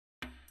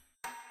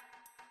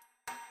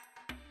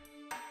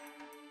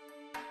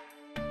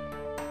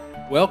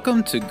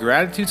Welcome to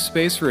Gratitude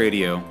Space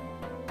Radio.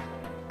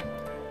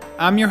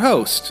 I'm your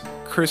host,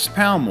 Chris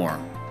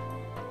Palmore,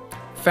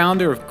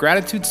 founder of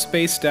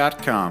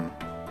GratitudeSpace.com.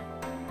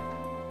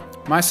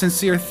 My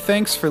sincere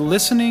thanks for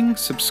listening,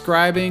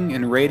 subscribing,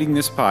 and rating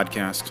this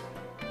podcast.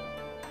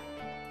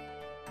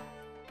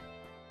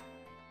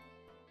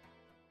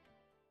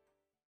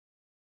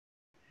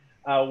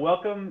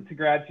 Welcome to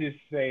Gratitude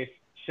Space,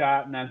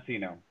 Sha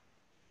Nansino.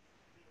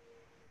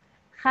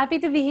 Happy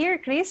to be here,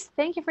 Chris.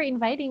 Thank you for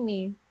inviting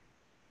me.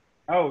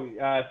 Oh,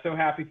 so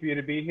happy for you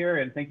to be here,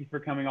 and thank you for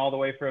coming all the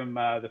way from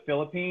the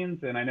Philippines.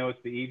 And I know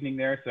it's the evening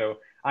there, so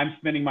I'm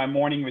spending my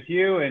morning with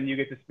you, and you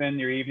get to spend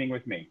your evening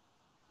with me.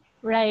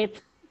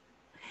 Right.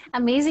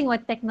 Amazing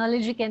what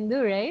technology can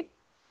do, right?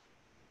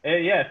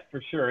 Yes,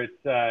 for sure.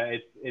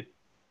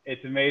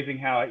 It's amazing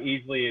how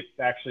easily it's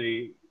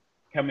actually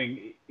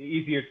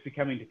easier it's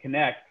becoming to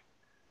connect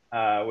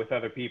with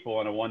other people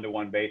on a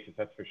one-to-one basis.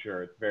 That's for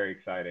sure. It's very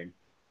exciting.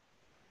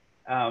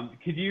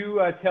 Could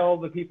you tell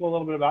the people a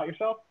little bit about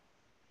yourself?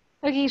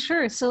 Okay,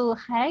 sure. So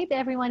hi to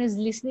everyone who's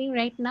listening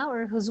right now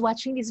or who's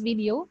watching this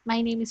video.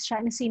 My name is Sha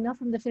Nansino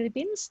from the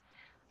Philippines.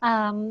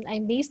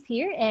 I'm based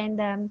here, and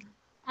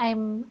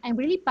I'm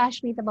really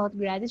passionate about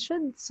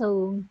gratitude.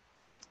 So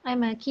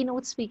I'm a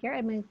keynote speaker.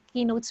 I'm a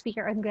keynote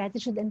speaker on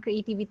gratitude and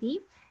creativity.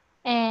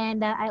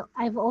 And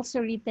I've also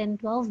written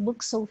 12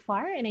 books so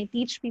far, and I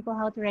teach people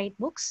how to write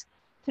books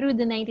through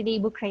the 90-day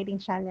book writing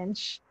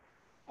challenge.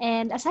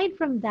 And aside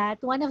from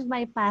that, one of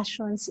my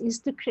passions is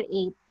to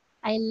create.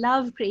 I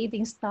love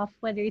creating stuff,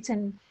 whether it's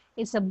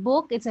a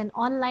book, it's an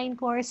online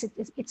course,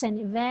 it's an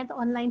event,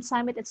 online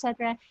summit,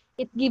 etc.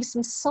 It gives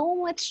me so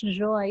much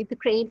joy to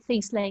create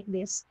things like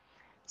this.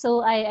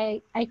 So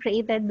I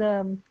created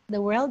the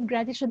World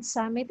Gratitude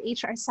Summit,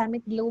 HR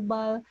Summit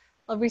Global,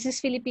 Overseas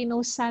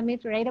Filipino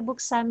Summit, Write a Book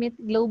Summit,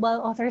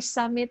 Global Authors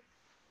Summit,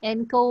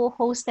 and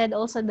co-hosted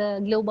also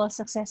the Global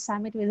Success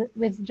Summit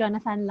with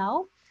Jonathan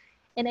Lau.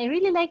 And I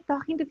really like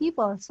talking to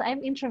people. So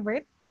I'm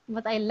introvert,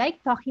 but I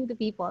like talking to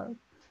people.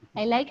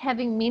 I like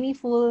having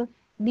meaningful,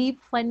 deep,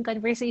 fun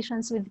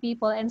conversations with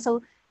people. And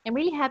so I'm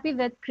really happy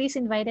that Chris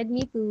invited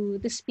me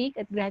to speak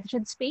at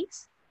Gratitude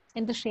Space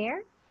and to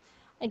share.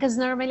 Because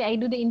normally I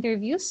do the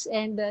interviews,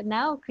 and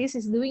now Chris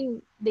is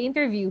doing the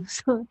interview.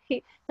 So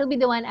he'll be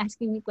the one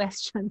asking me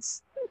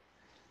questions.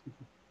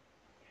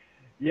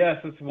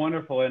 Yes, it's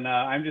wonderful. And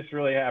I'm just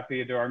really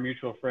happy to our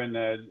mutual friend,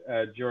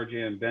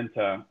 Georgian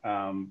Benta,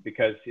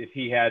 because if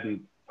he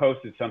hadn't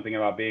posted something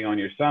about being on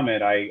your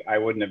summit, I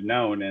wouldn't have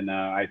known. And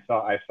I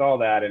saw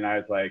that, and I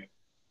was like,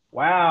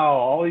 wow,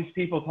 all these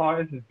people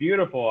this is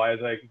beautiful. I was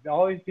like,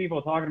 all these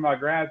people talking about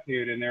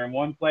gratitude, and they're in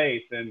one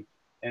place. And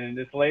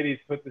this lady's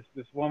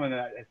this woman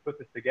has put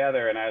this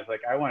together. And I was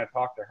like, I want to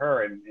talk to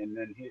her. And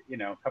then,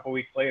 a couple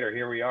weeks later,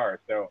 here we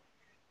are. So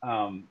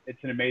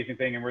it's an amazing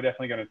thing, and we're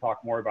definitely going to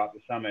talk more about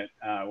the summit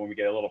when we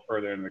get a little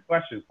further into the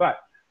questions. But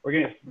we're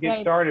going to get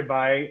started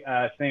by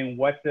saying,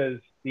 what does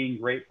being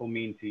grateful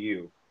mean to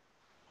you?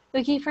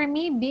 Okay, for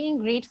me, being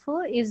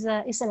grateful is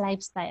a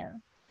lifestyle.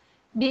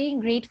 Being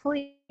grateful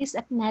is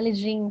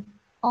acknowledging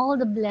all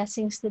the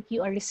blessings that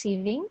you are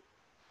receiving.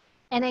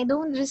 And I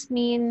don't just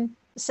mean,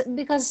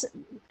 because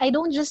I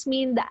don't just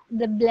mean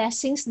the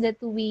blessings that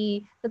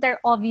are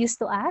obvious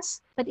to us,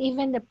 but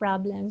even the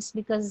problems,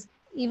 because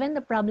even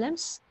the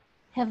problems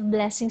have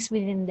blessings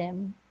within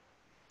them.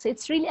 So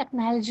it's really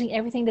acknowledging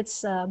everything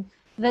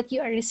that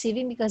you are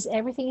receiving, because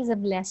everything is a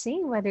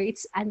blessing, whether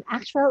it's an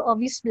actual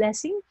obvious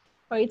blessing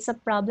or it's a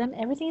problem,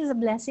 everything is a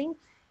blessing.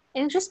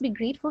 And just be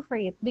grateful for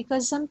it,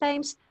 because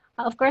sometimes,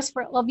 of course,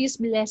 for obvious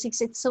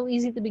blessings, it's so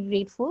easy to be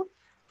grateful.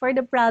 For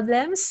the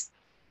problems,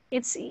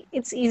 it's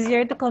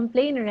easier to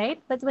complain,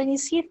 right? But when you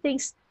see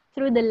things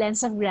through the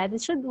lens of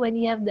gratitude, when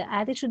you have the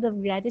attitude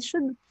of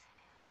gratitude,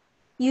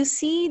 you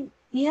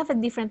have a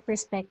different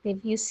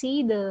perspective. You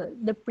see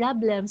the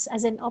problems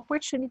as an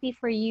opportunity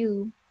for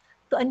you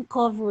to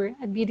uncover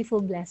a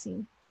beautiful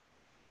blessing.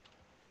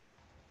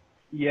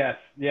 Yes,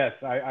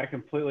 I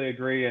completely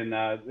agree. And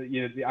I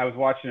was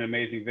watching an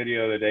amazing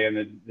video the other day,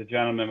 and the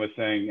gentleman was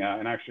saying,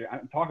 and actually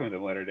I'm talking with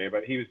him later today,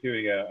 but he was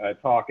doing a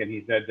talk, and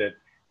he said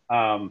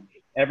that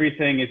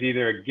everything is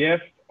either a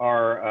gift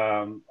or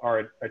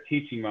a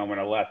teaching moment,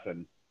 a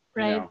lesson.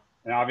 Right.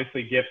 And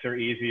obviously gifts are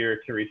easier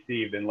to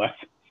receive than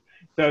lessons.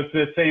 So it's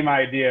the same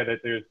idea that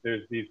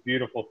there's these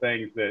beautiful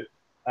things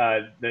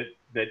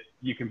that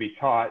you can be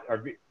taught,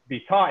 or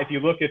be taught if you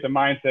look at the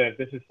mindset.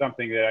 This is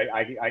something that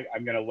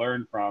I'm going to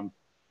learn from,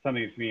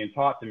 something that's being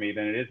taught to me,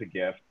 then it is a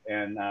gift.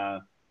 And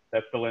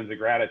that's the lens of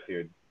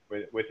gratitude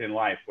within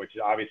life, which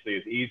obviously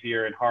is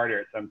easier and harder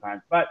at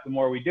sometimes. But the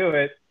more we do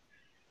it,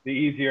 the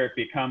easier it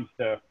becomes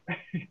to.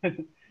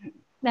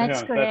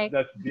 That's correct.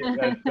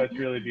 That's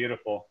really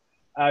beautiful.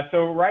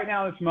 So right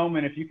now, this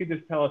moment, if you could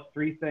just tell us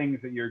 3 things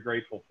that you're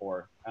grateful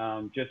for,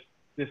 just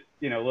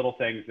little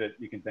things that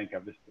you can think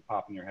of, just to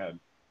pop in your head.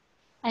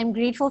 I'm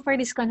grateful for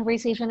this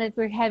conversation that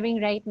we're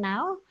having right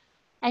now.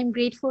 I'm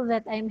grateful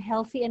that I'm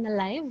healthy and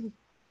alive.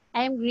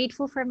 I'm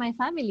grateful for my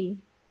family.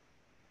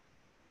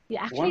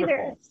 Yeah, actually,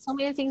 there are so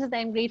many things that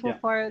I'm grateful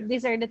for.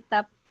 These are the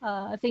top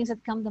things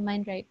that come to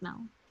mind right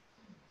now.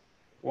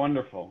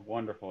 Wonderful,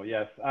 wonderful.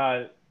 Yes,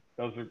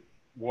 those are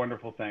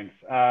wonderful things.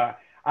 I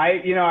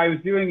was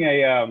doing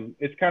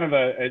it's kind of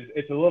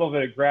it's a little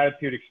bit of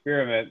gratitude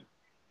experiment.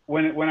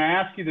 When I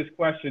ask you this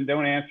question,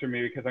 don't answer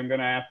me because I'm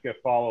going to ask you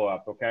a follow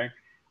up. Okay.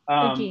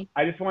 Okay.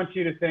 I just want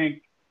you to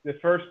think the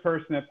first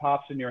person that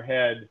pops in your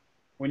head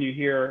when you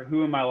hear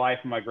 "Who in my life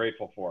am I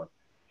grateful for?"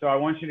 So I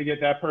want you to get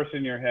that person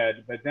in your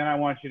head, but then I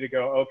want you to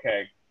go,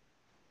 okay,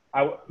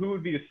 who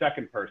would be the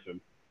second person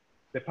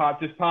that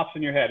just pops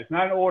in your head? It's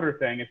not an order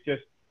thing. It's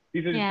just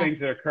these are the Yeah. things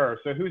that occur.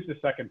 So who's the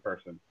second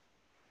person?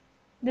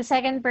 The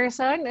second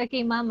person,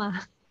 okay,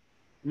 Mama.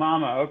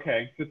 Mama.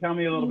 Okay. So tell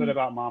me a little bit Mm.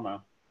 about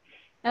Mama.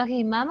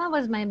 Okay, Mama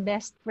was my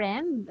best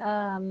friend.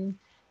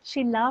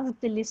 She loved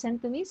to listen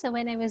to me. So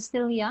when I was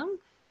still young,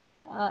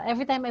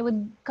 every time I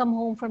would come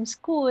home from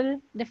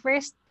school, the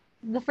first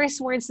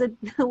words that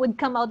would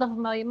come out of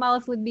my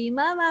mouth would be,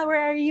 "Mama, where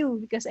are you?"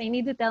 Because I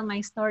need to tell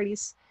my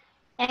stories.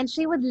 And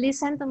she would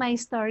listen to my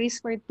stories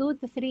for 2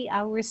 to 3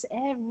 hours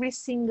every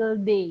single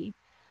day.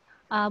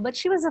 But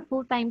she was a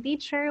full-time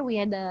teacher. We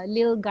had a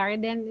little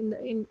garden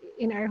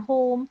in our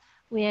home.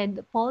 We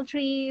had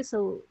poultry,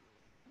 so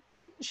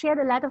she had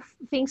a lot of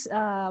things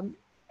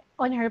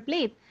on her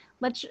plate.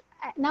 But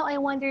now I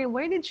wonder,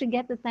 where did she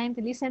get the time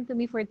to listen to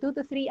me for 2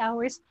 to 3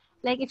 hours?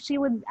 Like if she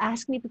would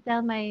ask me to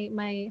tell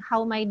my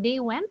how my day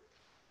went,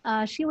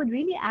 she would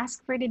really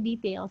ask for the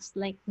details,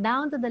 like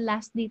down to the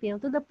last detail,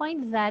 to the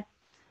point that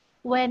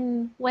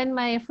when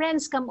my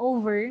friends come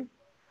over,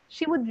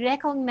 she would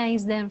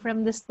recognize them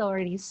from the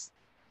stories.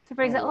 So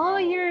for Oh example, oh,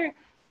 wow.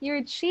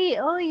 you're Chi,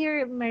 oh,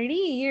 you're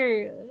Marie,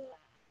 you're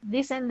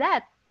this and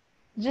that,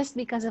 just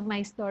because of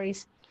my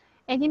stories.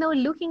 And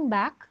looking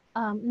back,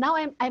 now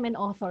I'm an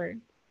author,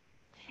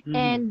 Mm-hmm.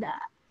 and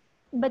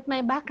but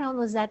my background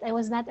was that I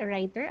was not a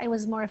writer. I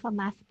was more of a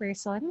math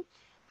person.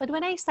 But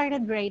when I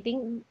started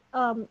writing,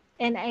 and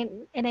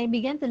I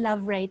began to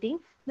love writing,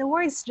 the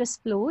words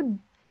just flowed,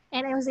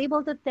 and I was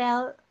able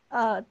to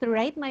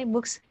write my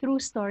books through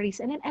stories.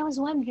 And then I was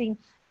wondering,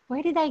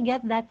 where did I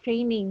get that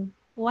training?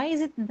 Why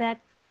is it that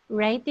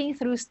writing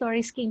through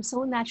stories came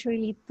so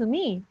naturally to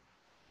me?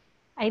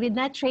 I did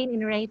not train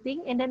in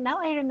writing. And then now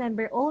I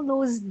remember all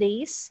those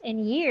days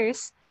and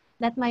years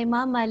that my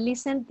mama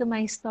listened to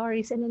my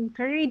stories and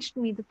encouraged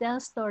me to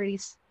tell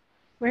stories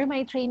were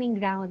my training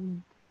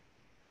ground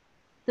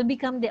to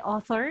become the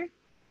author,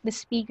 the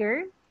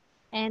speaker,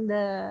 and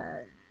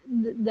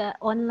the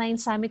online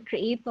summit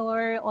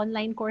creator,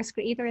 online course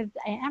creator that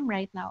I am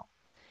right now.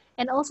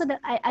 And also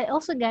I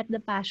also got the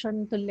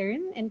passion to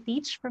learn and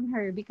teach from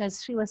her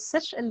because she was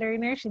such a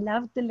learner. She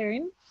loved to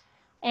learn.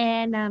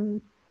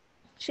 And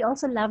she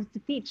also loved to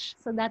teach,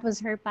 so that was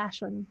her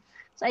passion.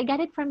 So I got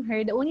it from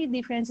her. The only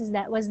difference is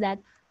that was that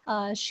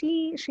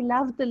she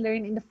loved to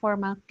learn in the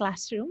formal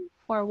classroom,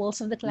 four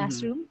walls of the Mm-hmm.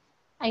 classroom.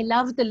 I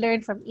love to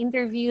learn from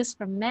interviews,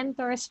 from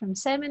mentors, from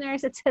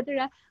seminars,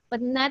 etc.,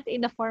 but not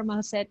in the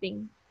formal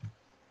setting.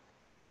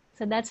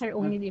 So that's her That's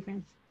only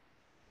difference.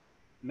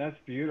 that's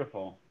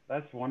beautiful.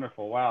 That's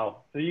wonderful.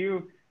 Wow. So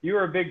you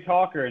were a big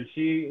talker, and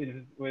she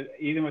is with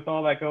even with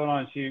all that going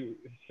on, she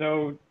is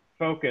so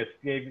focused.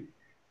 Gave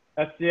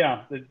that's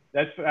yeah.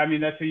 That's I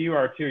mean that's who you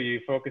are too. You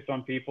focus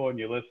on people and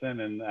you listen,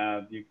 and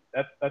you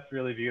that's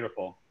really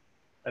beautiful.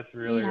 That's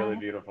really really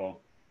Yeah.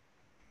 beautiful.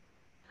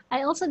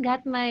 I also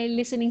got my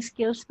listening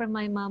skills from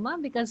my mama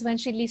because when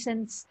she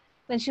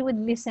would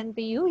listen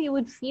to you, you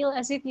would feel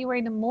as if you were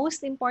the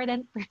most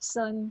important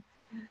person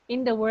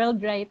in the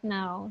world right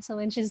now. So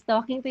when she's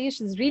talking to you,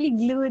 she's really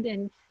glued,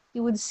 and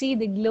you would see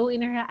the glow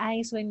in her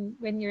eyes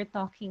when you're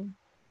talking.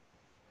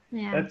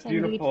 Yeah, That's so I'm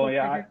beautiful. grateful for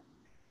Yeah, her.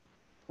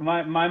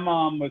 my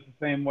mom was the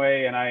same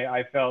way, and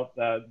I felt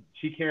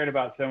she cared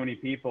about so many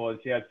people, and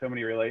she had so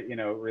many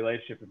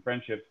relationships and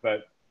friendships.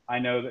 But I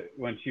know that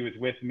when she was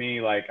with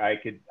me, like I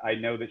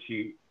know that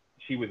she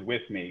was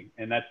with me,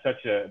 and that's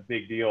such a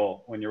big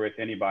deal when you're with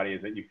anybody,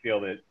 is that you feel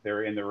that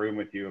they're in the room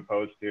with you,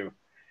 opposed to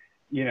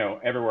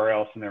everywhere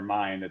else in their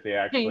mind, that they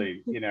Right.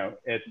 actually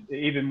it's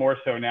even more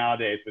so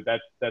nowadays. But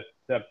that's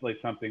definitely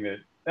something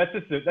that's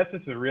just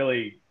a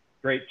really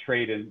great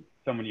trait in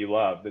someone you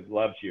love, that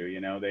loves you.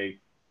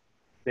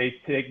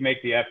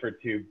 Make the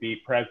effort to be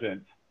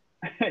present,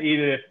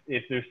 even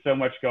if there's so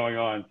much going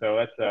on.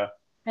 So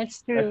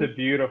That's that's a true.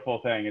 beautiful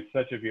thing. It's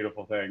such a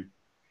beautiful thing.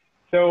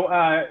 So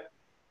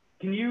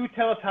can you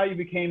tell us how you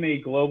became a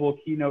global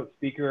keynote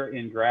speaker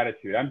in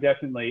gratitude? I'm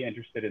definitely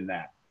interested in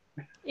that.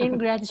 In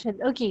gratitude.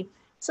 Okay.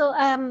 So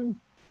I'll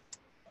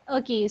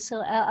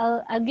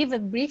give a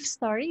brief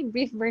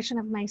version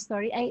of my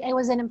story. I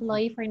was an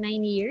employee for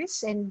 9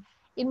 years, and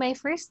in my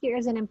first year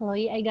as an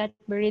employee, I got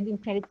buried in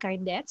credit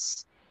card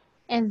debts.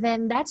 And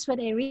then that's when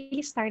I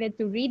really started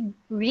to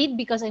read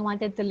because I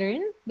wanted to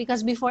learn.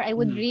 Because before I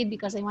would Mm-hmm. read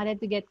because I wanted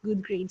to get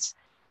good grades.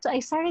 So I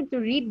started to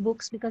read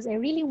books because I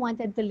really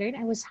wanted to learn.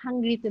 I was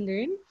hungry to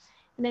learn.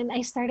 And then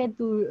I started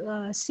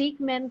to seek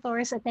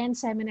mentors, attend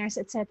seminars,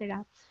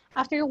 etc.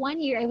 After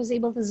 1 year, I was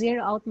able to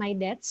zero out my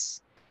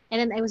debts. And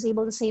then I was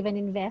able to save and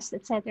invest,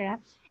 etc.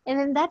 And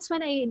then that's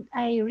when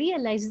I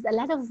realized a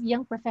lot of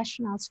young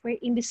professionals were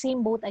in the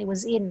same boat I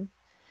was in.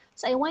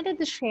 So I wanted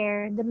to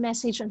share the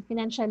message on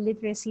financial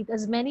literacy to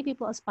as many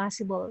people as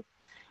possible,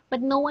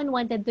 but no one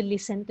wanted to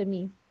listen to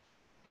me.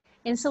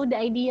 And so the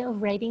idea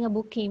of writing a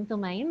book came to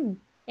mind.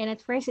 And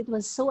at first, it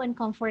was so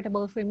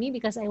uncomfortable for me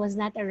because I was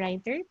not a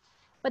writer.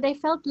 But I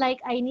felt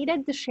like I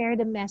needed to share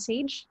the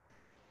message.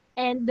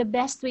 And the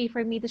best way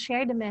for me to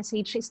share the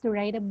message is to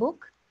write a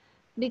book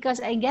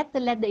because I get to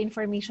let the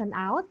information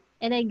out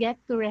and I get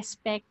to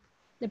respect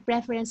the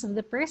preference of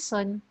the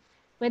person,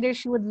 whether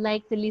she would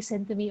like to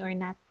listen to me or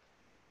not.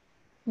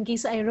 Okay,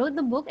 so I wrote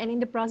the book, and in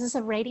the process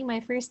of writing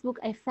my first book,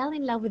 I fell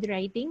in love with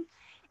writing.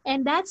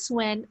 And that's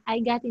when I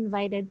got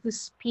invited to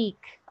speak.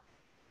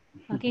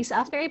 Okay, so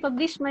after I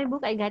published my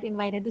book, I got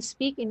invited to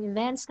speak in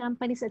events,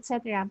 companies,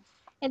 etc.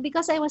 And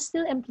because I was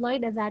still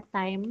employed at that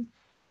time,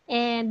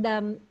 and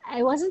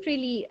I wasn't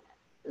really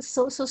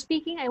so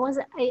speaking.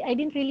 I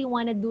didn't really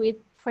want to do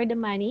it for the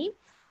money.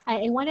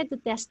 I wanted to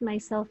test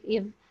myself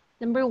if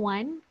number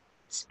one,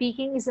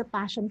 speaking is a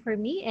passion for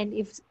me, and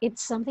if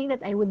it's something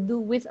that I would do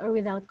with or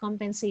without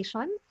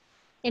compensation.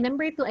 And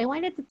number two, I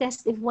wanted to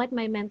test if what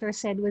my mentor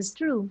said was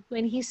true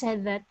when he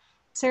said that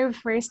serve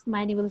first,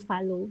 money will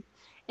follow.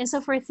 And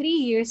so for 3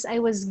 years, I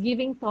was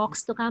giving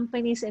talks to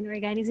companies and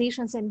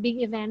organizations and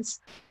big events,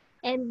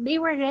 and they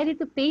were ready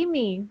to pay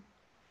me.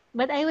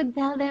 But I would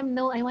tell them,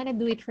 no, I want to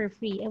do it for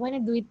free. I want to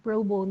do it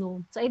pro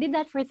bono. So I did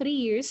that for 3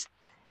 years.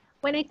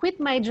 When I quit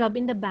my job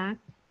in the bank,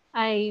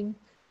 I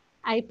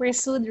I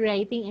pursued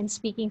writing and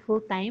speaking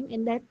full time,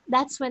 and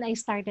that's when I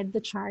started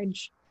to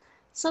charge.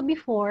 So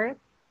before,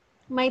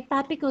 my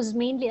topic was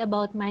mainly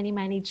about money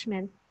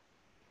management.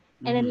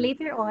 And then Mm-hmm.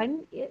 later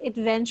on, it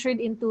ventured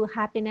into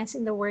happiness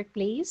in the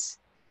workplace.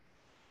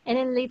 And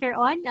then later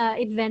on,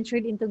 it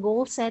ventured into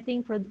goal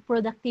setting,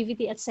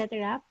 productivity,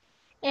 etc.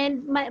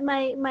 And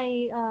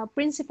my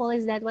principle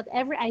is that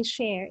whatever I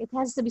share, it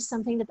has to be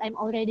something that I'm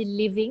already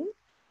living,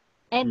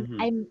 and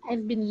Mm-hmm.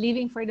 I've been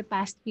living for the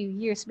past few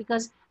years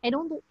because I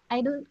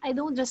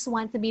don't just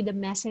want to be the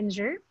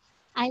messenger.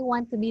 I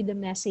want to be the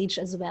message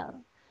as well.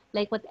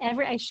 Like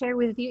whatever I share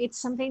with you,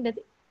 it's something that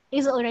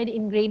is already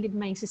ingrained in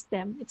my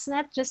system. It's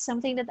not just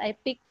something that I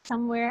picked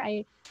somewhere,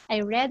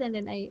 I read and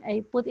then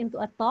I put into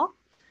a talk.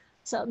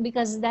 So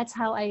because that's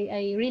how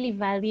I really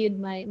valued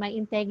my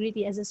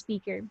integrity as a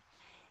speaker.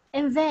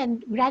 And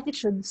then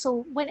gratitude.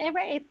 So whenever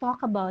I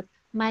talk about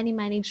money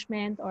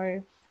management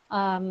or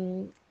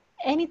um,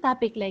 any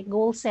topic like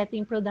goal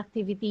setting,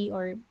 productivity,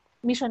 or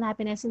mission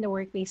happiness in the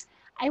workplace,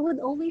 I would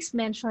always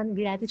mention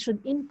gratitude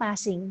in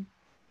passing.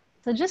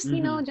 So just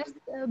Mm-hmm. just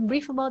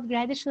brief about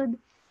gratitude.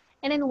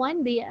 And then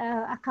one day,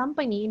 a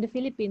company in the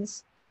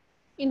Philippines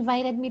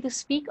invited me to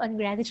speak on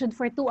gratitude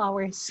for 2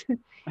 hours.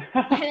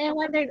 And I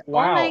wondered,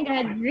 oh my Wow.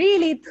 God,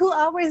 really? 2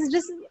 hours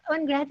just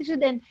on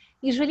gratitude? And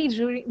usually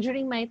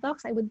during my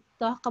talks, I would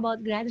talk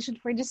about gratitude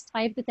for just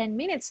 5 to 10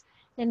 minutes.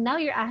 And now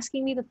you're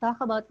asking me to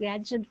talk about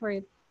gratitude for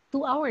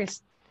 2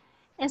 hours.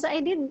 And so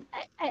I did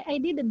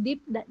a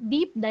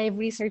deep dive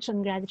research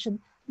on gratitude.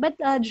 But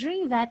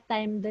during that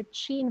time that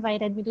she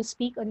invited me to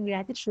speak on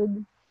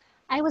gratitude,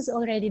 I was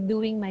already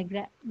doing my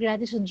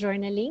gratitude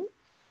journaling.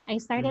 I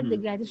started the Mm-hmm.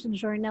 gratitude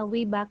journal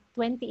way back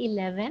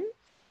 2011,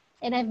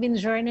 and I've been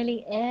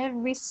journaling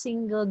every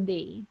single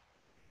day.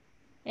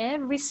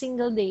 And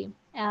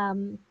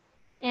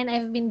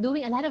I've been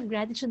doing a lot of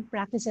gratitude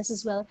practices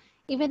as well.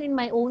 Even in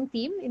my own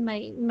team, in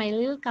my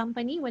little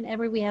company,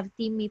 whenever we have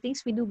team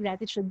meetings, we do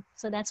gratitude.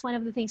 So that's one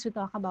of the things we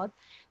talk about.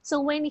 So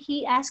when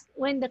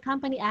the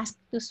company asked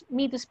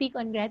me to speak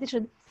on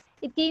gratitude,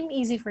 it came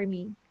easy for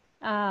me.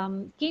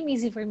 Came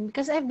easy for me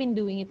because I've been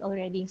doing it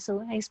already.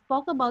 So I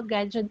spoke about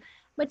gratitude,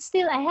 but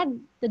still I had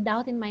the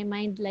doubt in my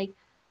mind, like,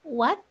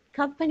 what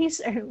companies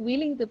are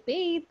willing to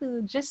pay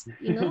to just,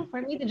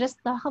 for me to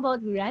just talk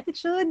about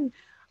gratitude.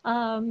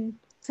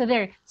 So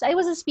there. So I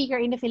was a speaker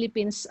in the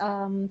Philippines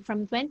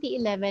from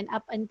 2011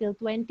 up until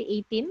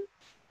 2018.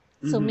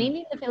 So Mm-hmm. mainly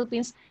in the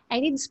Philippines. I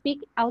did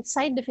speak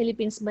outside the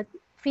Philippines, but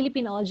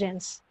Philippine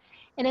audience.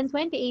 And in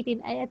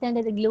 2018, I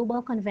attended a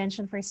global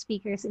convention for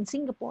speakers in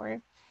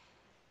Singapore.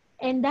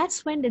 And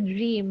that's when the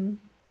dream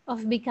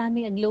of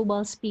becoming a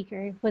global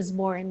speaker was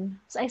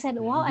born. So I said,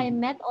 wow, I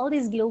met all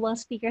these global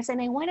speakers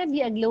and I want to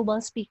be a global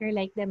speaker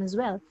like them as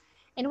well.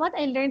 And what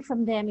I learned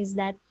from them is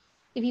that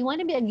if you want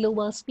to be a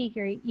global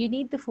speaker, you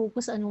need to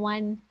focus on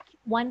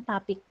one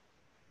topic.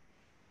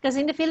 Because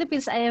in the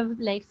Philippines, I have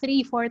like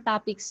 3, 4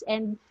 topics,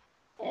 and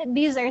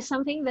these are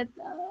something that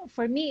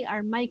for me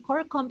are my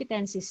core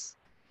competencies.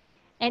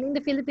 And in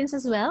the Philippines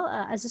as well,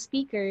 as a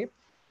speaker,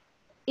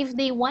 if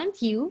they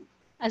want you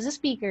as a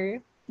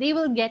speaker, they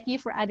will get you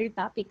for other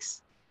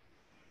topics.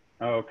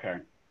 Oh, okay.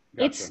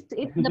 Gotcha.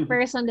 It's the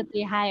person that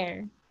they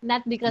hire,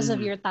 not because of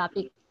Mm-hmm. your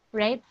topic,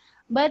 right?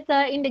 But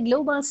in the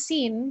global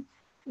scene,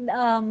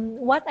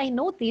 what I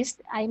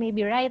noticed, I may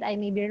be right, I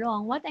may be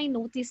wrong. What I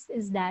noticed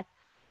is that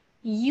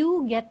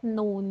you get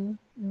known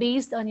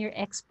based on your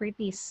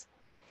expertise.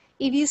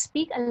 If you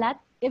speak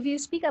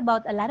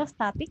about a lot of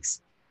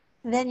topics,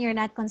 then you're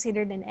not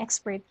considered an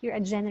expert. You're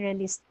a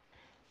generalist.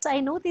 So I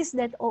noticed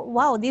that, oh,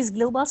 wow, these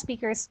global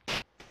speakers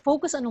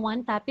focus on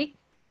one topic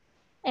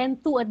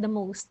and two at the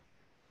most.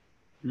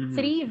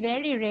 Three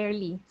very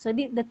rarely. So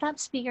the top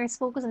speakers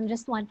focus on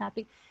just one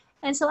topic.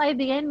 And so I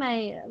began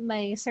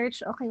my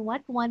search, okay,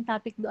 what one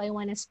topic do I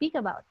want to speak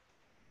about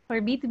for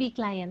B2B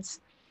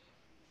clients?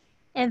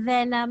 And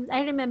then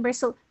I remember,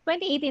 so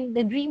 2018,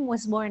 the dream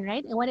was born,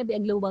 right? I want to be a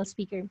global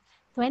speaker.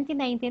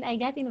 2019, I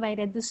got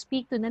invited to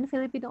speak to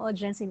non-Filipino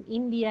audience in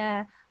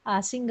India,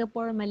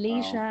 Singapore, Wow.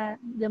 Malaysia,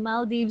 the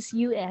Maldives,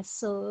 US.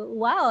 So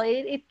wow,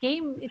 it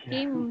Yeah.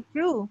 came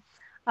true.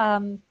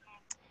 Um,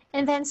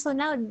 and then so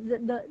now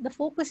the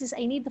focus is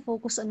I need to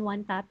focus on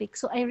one topic.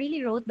 So I really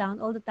wrote down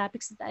all the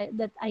topics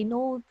that I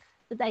know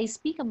that I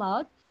speak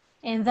about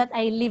and that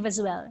I live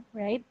as well,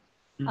 right?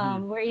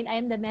 Wherein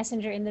I'm the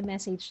messenger in the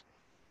message.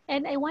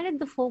 And I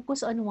wanted to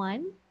focus on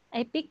one.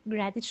 I picked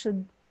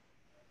gratitude.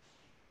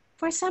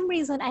 For some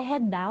reason, I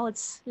had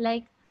doubts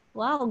like,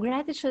 wow,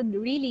 gratitude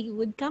really,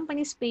 would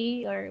companies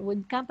pay or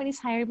would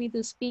companies hire me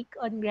to speak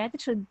on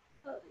gratitude?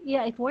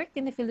 Yeah, it worked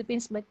in the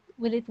Philippines, but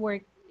will it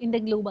work in the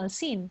global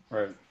scene?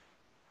 Right.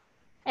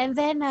 And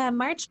then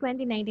March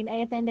 2019,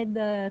 I attended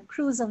the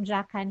cruise of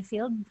Jack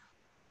Canfield,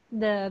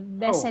 the Oh.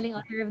 best-selling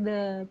author of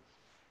the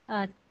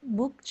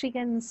book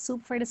Chicken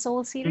Soup for the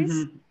Soul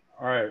series.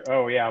 All right.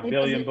 Oh yeah, a It was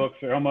billion books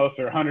or almost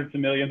or hundreds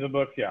of millions of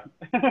books. Yeah.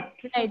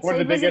 right. So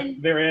One of the it was biggest an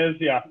there is.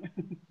 Yeah.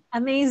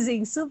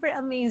 amazing, super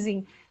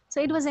amazing. So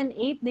it was an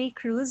 8-day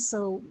cruise.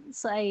 So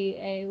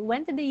I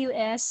went to the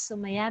US, so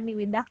Miami.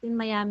 We docked in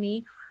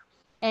Miami,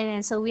 and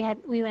then so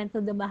we went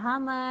to the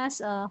Bahamas,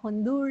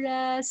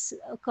 Honduras,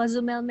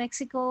 Cozumel,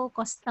 Mexico,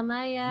 Costa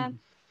Maya,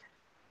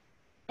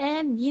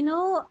 and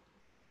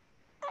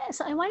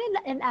so I wanted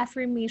an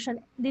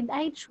affirmation. Did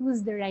I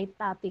choose the right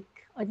topic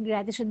on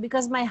gratitude?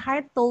 Because my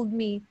heart told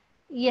me,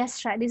 yes,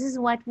 Sha, this is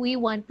what we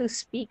want to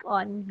speak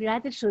on,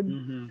 gratitude.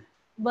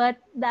 But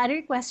the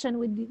other question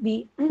would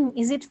be,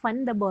 is it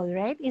fundable,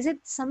 right? Is it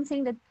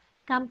something that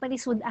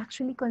companies would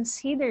actually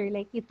consider?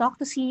 Like you talk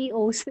to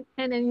CEOs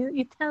and then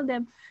you tell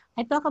them,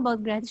 I talk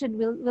about gratitude.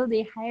 Will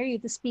they hire you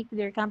to speak to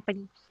their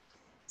company?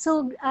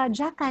 So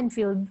Jack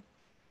Canfield,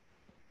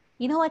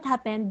 you know what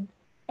happened?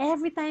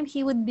 Every time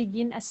he would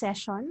begin a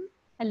session,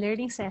 a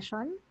learning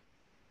session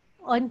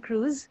on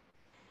cruise,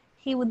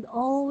 he would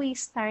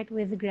always start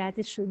with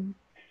gratitude.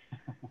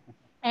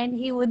 And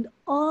he would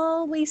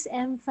always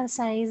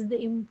emphasize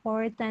the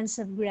importance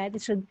of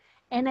gratitude.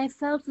 And I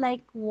felt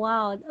like,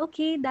 wow,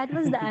 okay, that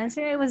was the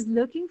answer I was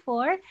looking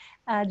for.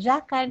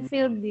 Jack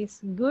Canfield,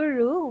 this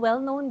guru,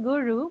 well-known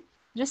guru,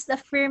 just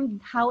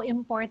affirmed how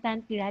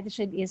important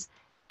gratitude is.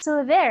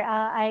 So there,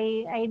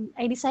 I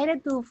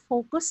decided to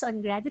focus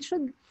on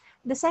gratitude.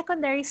 The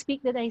secondary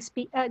topic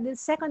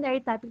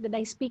that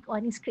I speak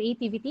on is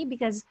creativity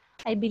because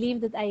I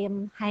believe that I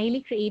am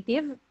highly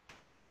creative.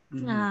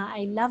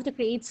 I love to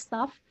create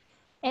stuff.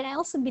 And I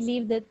also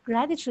believe that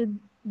gratitude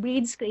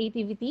breeds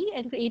creativity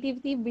and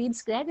creativity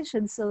breeds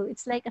gratitude. So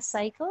it's like a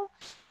cycle.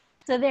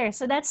 So there.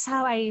 So that's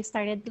how I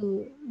started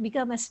to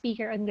become a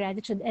speaker on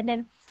gratitude. And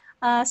then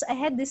so I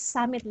had this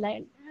summit,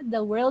 like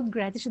the World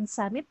Gratitude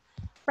Summit.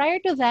 Prior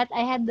to that,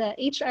 I had the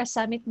HR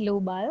Summit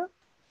Global.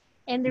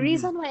 And the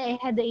reason why I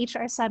had the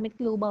HR Summit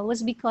Global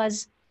was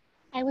because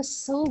I was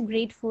so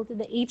grateful to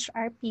the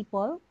HR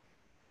people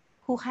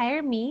who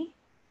hire me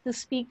to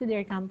speak to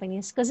their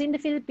companies. Because in the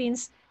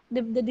Philippines,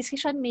 the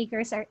decision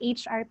makers are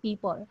HR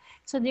people.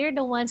 So they're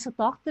the ones who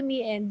talk to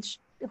me and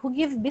who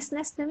give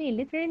business to me,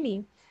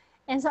 literally.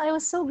 And so I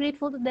was so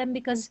grateful to them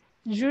because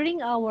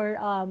during our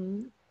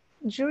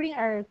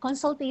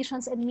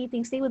consultations and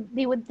meetings,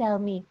 they would tell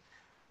me,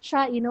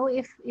 Sha,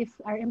 if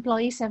our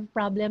employees have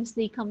problems,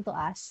 they come to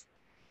us.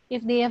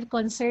 If they have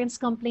concerns,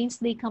 complaints,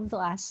 they come to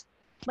us.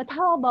 But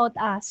how about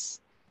us?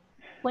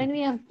 When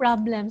we have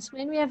problems,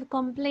 when we have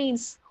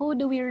complaints, who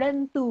do we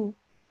run to?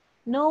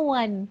 No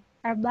one.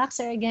 Our backs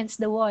are against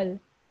the wall.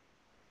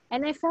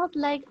 And I felt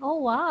like, oh,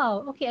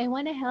 wow, okay, I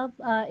want to help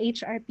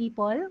HR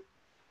people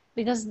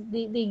because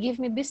they give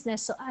me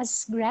business. So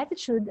as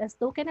gratitude, as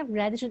token of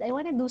gratitude, I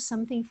want to do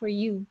something for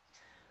you.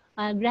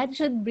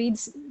 Gratitude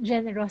breeds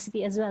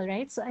generosity as well,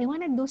 right? So I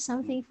want to do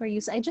something for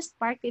you. So I just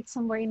parked it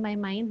somewhere in my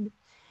mind.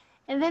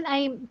 And then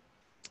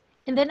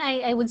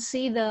I would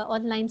see the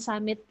online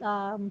summit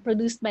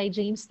produced by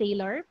James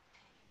Taylor.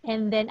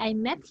 And then I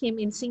met him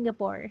in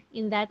Singapore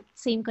in that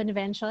same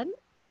convention.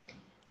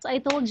 So I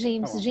told Oh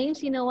James, wow.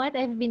 James, you know what?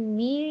 I've been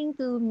meaning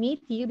to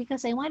meet you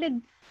because I want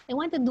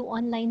to do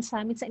online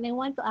summits and I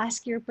want to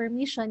ask your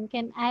permission.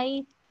 Can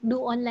I do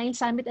online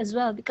summit as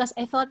well? Because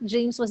I thought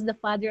James was the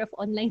father of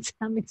online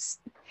summits.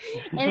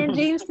 And then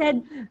James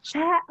said,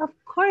 Sha, of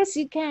course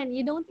you can.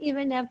 You don't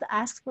even have to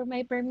ask for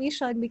my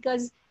permission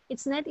because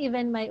it's not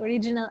even my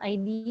original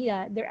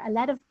idea. There are a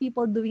lot of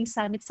people doing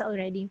summits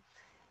already.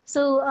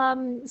 So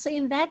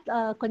in that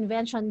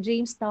convention,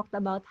 James talked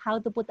about how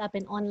to put up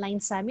an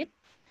online summit.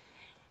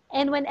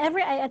 And whenever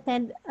I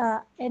attend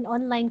an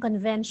online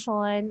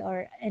convention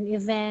or an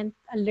event,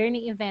 a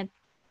learning event,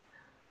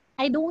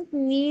 I don't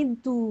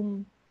need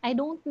to I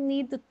don't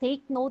need to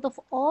take note of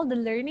all the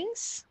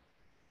learnings.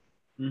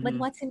 But Mm-hmm.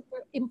 what's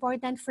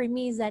important for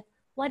me is that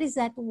what is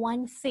that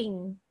one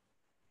thing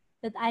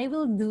that I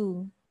will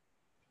do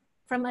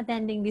from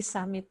attending this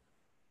summit?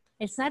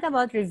 It's not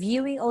about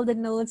reviewing all the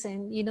notes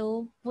and,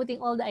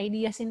 putting all the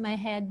ideas in my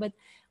head, but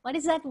what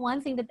is that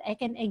one thing that I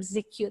can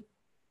execute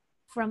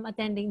from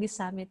attending this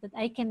summit that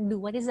I can do?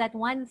 What is that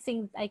one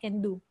thing that I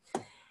can do?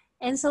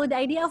 And so the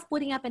idea of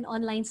putting up an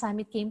online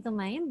summit came to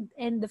mind.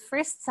 And the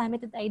first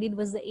summit that I did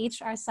was the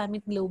HR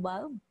Summit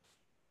Global,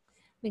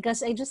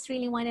 because I just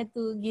really wanted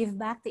to give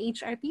back to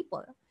HR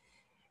people.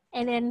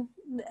 And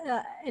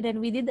then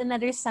we did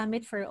another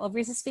summit for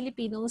overseas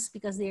Filipinos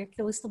because they're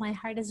close to my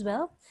heart as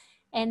well.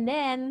 And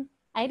then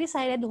I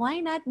decided,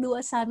 why not do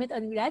a summit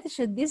on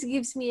gratitude? This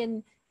gives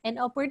me an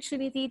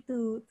opportunity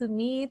to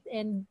meet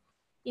and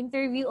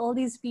interview all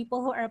these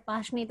people who are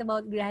passionate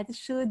about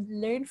gratitude,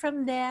 learn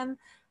from them,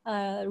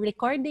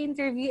 record the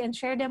interview and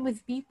share them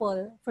with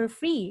people for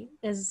free,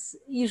 because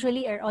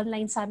usually our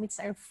online summits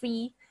are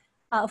free.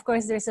 Of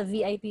course, there's a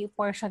VIP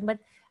portion, but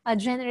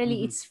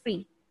generally it's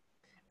free.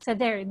 So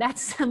there,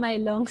 that's my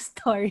long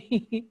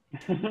story.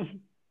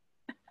 Mm-hmm.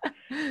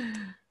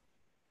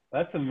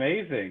 That's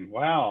amazing.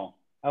 Wow.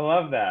 I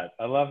love that.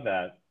 I love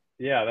that.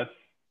 Yeah,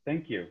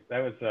 thank you. That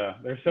was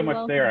there's so You're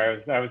much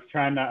there. welcome. I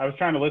was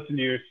trying to listen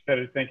to you instead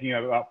of thinking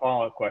about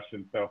follow-up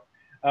questions. So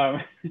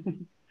um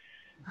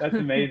that's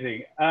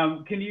amazing.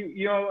 Can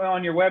you know,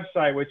 on your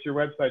website, which your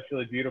website's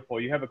really beautiful,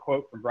 you have a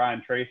quote from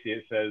Brian Tracy.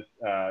 It says,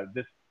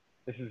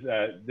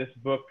 this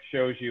book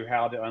shows you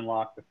how to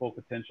unlock the full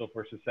potential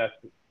for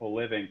successful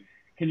living.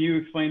 Can you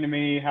explain to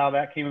me how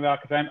that came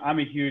about? Because I'm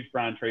a huge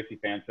Brian Tracy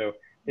fan. So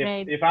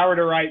Right. if I were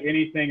to write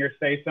anything or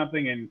say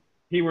something and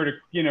he were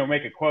to,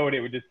 make a quote,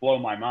 it would just blow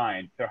my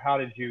mind. So how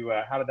did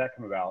that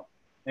come about?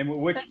 And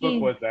which book Okay.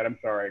 was that? I'm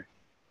sorry.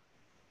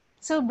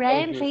 So That was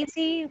Brian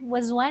Tracy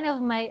was one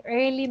of my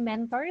early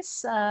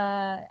mentors.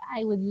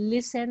 I would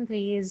listen to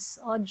his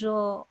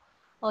audio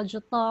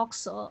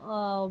talks,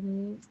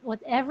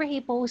 whatever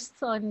he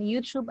posts on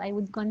YouTube, I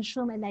would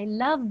consume, and I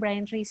love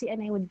Brian Tracy,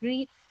 and I would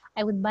read,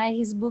 I would buy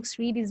his books,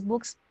 read his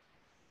books.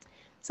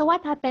 So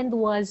what happened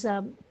was,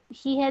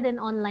 he had an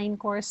online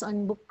course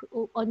on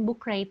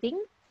book writing.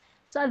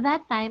 So at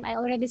that time, I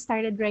already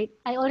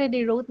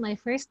wrote my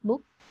first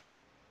book,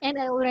 and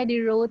I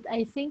already wrote,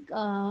 I think,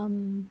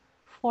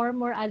 four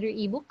more other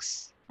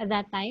ebooks at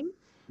that time.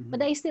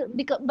 But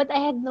Mhm. I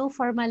had no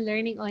formal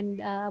learning on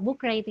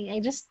book writing.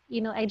 I just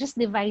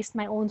devised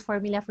my own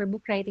formula for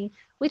book writing,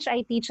 which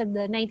I teach at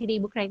the 90-day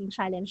book writing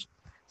challenge.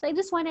 So I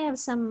just want to have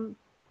some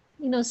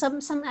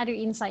other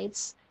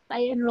insights.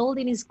 I enrolled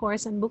in his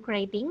course on book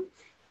writing,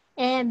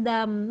 and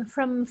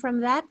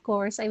from that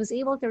course, I was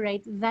able to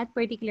write that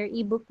particular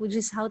ebook, which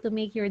is how to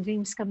make your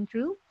dreams come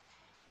true.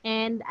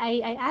 And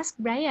I asked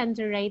Brian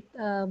to write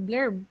a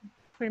blurb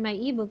for my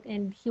ebook,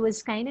 and he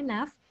was kind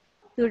enough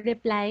to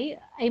reply.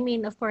 I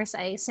mean, of course,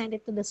 I sent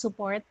it to the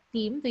support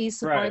team, to his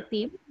Right. support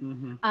team.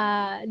 Hmm.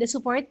 The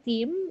support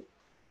team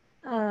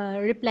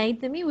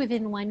replied to me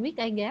within 1 week,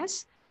 I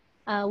guess,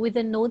 with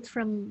a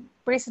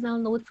personal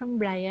note from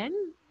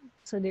Brian.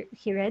 So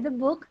he read the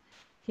book.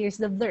 Here's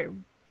the blurb,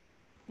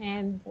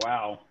 and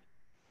Wow.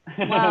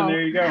 wow,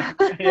 There you go.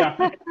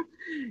 Yeah.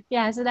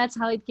 yeah. So that's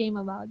how it came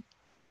about.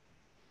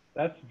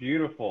 That's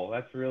beautiful.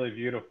 That's really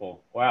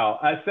beautiful. Wow.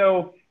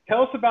 So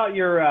tell us about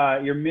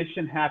your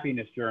mission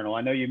happiness journal.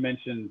 I know you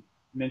mentioned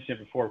it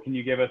before. Can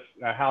you give us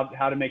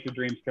how to make your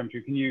dreams come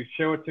true? Can you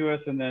show it to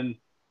us, and then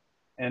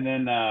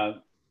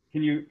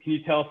can you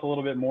tell us a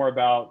little bit more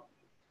about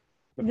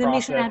the The Mission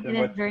process and Happiness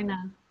what?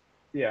 Journal.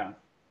 Yeah.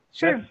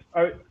 That's.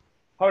 Sure.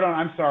 Hold on.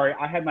 I'm sorry.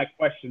 I had my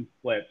question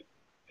split.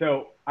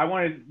 So I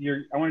wanted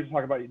to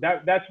talk about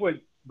that. That's what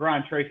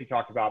Brian Tracy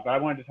talked about, but I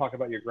wanted to talk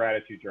about your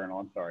gratitude journal.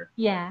 I'm sorry.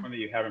 Yeah. One that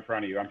you have in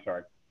front of you. I'm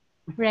sorry.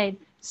 Right.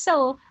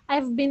 So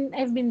I've been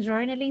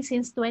journaling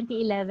since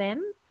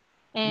 2011,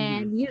 Mm-hmm.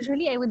 and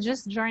usually I would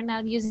just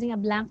journal using a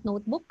blank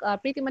notebook,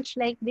 pretty much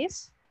like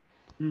this.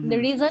 The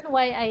Mm-hmm. reason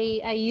why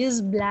I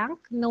use blank,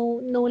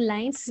 no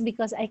lines, is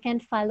because I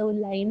can't follow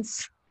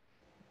lines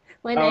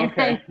when Oh, I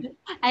okay. write.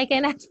 I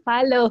cannot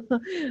follow.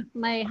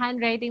 My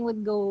handwriting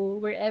would go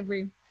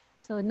wherever.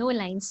 So no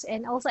lines.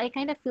 And also I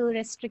kind of feel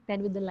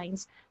restricted with the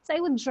lines. So I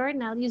would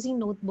journal using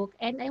notebook,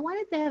 and I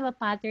wanted to have a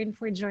pattern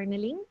for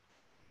journaling,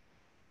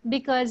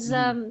 because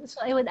Mm-hmm. so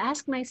I would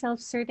ask myself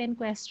certain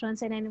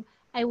questions, and then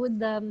I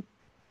would um,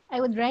 I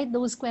would write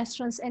those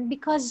questions. And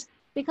because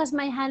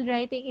my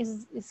handwriting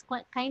is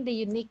quite kind of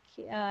unique,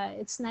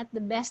 it's not the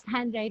best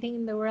handwriting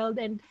in the world,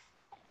 and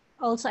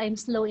also I'm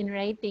slow in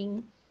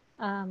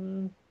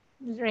um,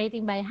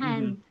 writing by Mm-hmm.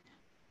 hand.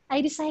 I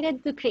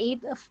decided to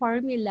create a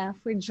formula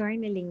for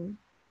journaling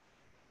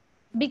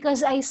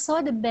because I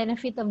saw the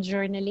benefit of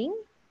journaling.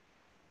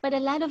 But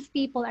a lot of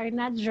people are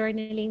not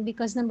journaling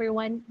because, number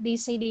one, they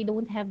say they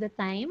don't have the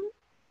time.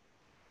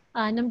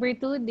 Number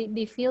two,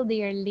 they feel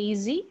they are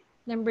lazy.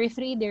 Number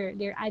three, they're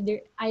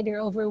either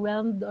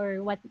overwhelmed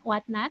or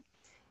whatnot.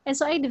 And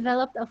so I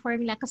developed a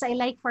formula because I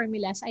like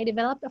formulas. I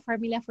developed a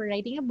formula for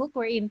writing a book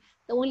wherein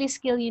the only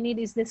skill you need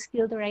is the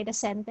skill to write a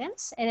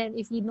sentence. And then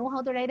if you know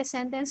how to write a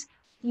sentence,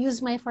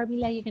 use my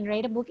formula. You can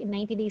write a book in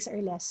 90 days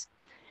or less.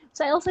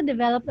 So I also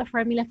developed a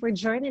formula for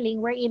journaling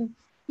wherein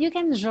you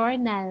can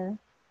journal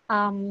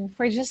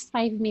for just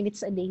 5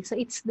 minutes a day. So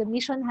it's the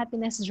Mission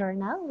Happiness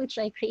Journal, which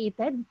I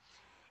created.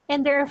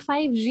 And there are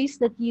 5 G's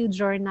that you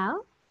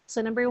journal.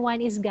 So number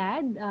one is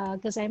God,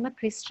 because I'm a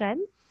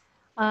Christian.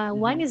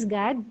 One Hmm. is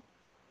God.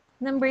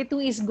 Number two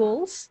is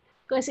goals,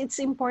 because it's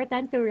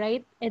important to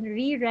write and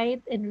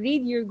rewrite and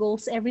read your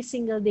goals every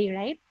single day,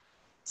 right?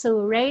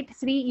 So write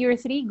your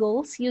three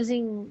goals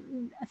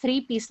using a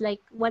three-piece like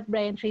what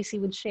Brian Tracy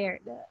would share.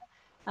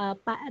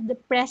 The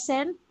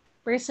present,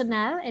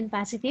 personal, and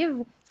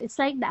positive. It's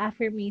like the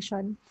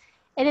affirmation.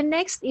 And the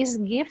next is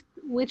gift,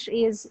 which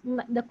is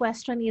the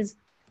question is,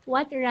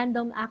 what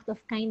random act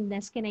of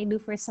kindness can I do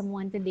for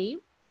someone today?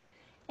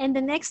 And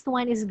the next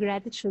one is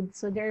gratitude.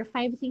 So there are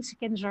 5 things you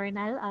can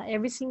journal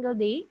every single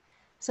day.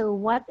 So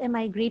what am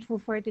I grateful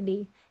for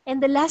today?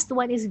 And the last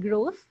one is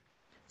growth.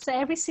 So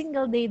every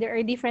single day there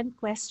are different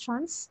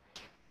questions,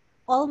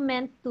 all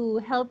meant to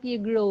help you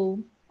grow,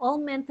 all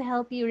meant to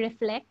help you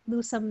reflect,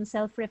 do some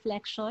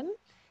self-reflection,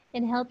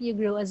 and help you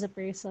grow as a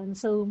person.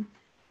 So,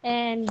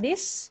 and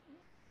this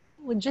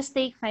would just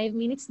take 5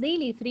 minutes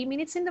daily, 3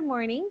 minutes in the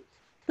morning,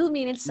 2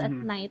 minutes at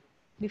Hmm. night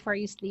before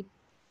you sleep.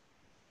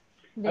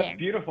 That's There.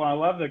 beautiful. I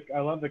love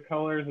the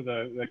colors of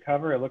the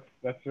cover.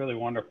 That's really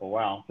wonderful.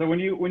 Wow. So when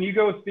you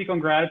go speak on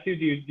gratitude,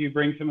 do you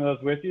bring some of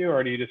those with you,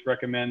 or do you just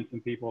recommend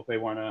some people if they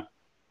want to?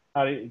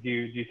 How do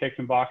you take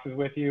some boxes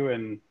with you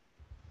and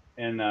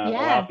allow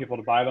Yeah. people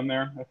to buy them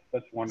there?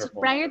 That's So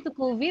wonderful. prior to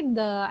COVID,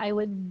 I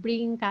would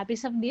bring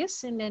copies of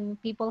this and then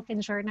people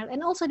can journal.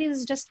 And also, this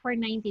is just for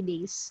 90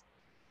 days.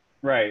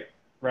 Right,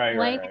 right, right,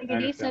 Why right. I 90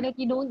 days? So understand. that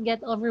you don't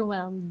get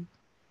overwhelmed.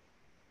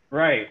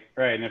 Right,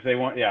 right. And if they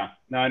want, yeah,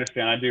 no, I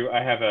understand. I do.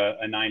 I have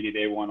a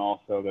 90-day one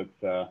also.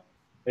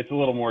 It's a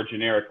little more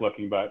generic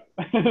looking, but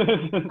so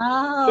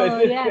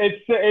Oh, yeah.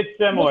 it's The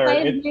similar.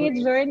 5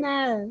 minute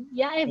journal.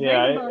 Yeah, I've heard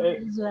Yeah, about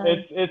it as well.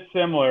 it's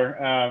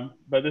similar.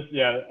 But this,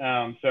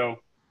 yeah. So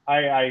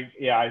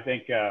I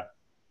think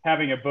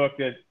having a book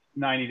that's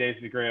 90 days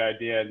is a great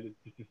idea,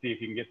 just to see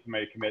if you can get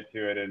somebody to commit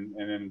to it, and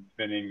then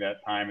spending that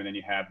time, and then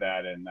you have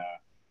that, and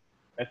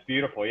that's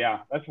beautiful. Yeah,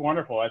 that's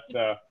wonderful.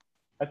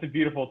 That's a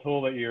beautiful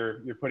tool that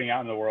you're putting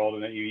out in the world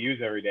and that you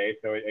use every day.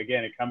 So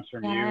again, it comes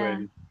from you, Yeah,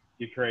 and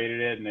you created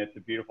it, and it's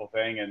a beautiful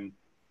thing, and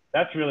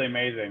that's really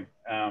amazing.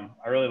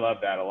 I really love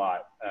that a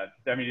lot.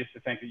 I mean, just to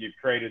think that you've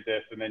created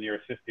this, and then you're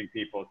assisting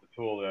people. It's a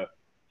tool to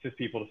assist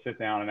people to sit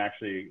down and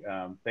actually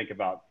think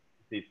about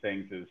these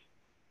things. It's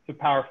a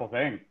powerful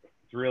thing.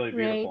 It's really right.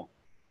 beautiful.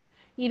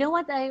 You know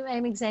what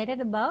I'm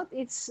excited about?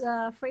 It's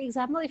for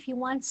example, if you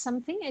want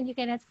something and you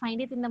cannot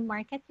find it in the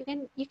market,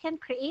 you can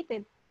create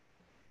it.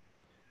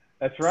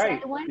 That's So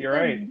right. I You're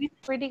right. wanted this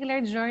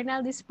particular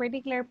journal, this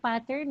particular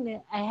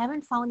pattern. I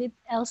haven't found it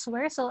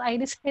elsewhere, so I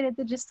decided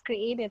to just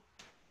create it.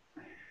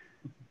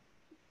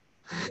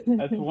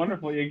 That's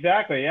wonderful.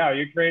 Exactly. Yeah,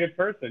 you're a creative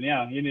person.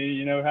 Yeah,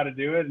 you know how to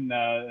do it, and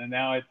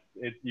now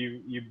it's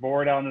you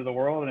bore it out into the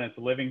world, and it's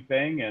a living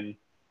thing, and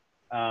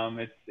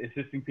it's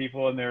assisting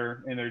people in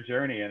their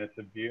journey, and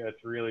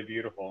it's really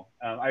beautiful.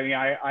 I mean,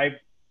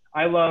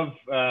 I love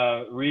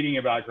reading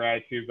about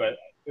gratitude, but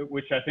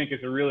which I think is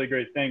a really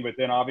great thing. But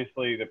then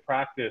obviously the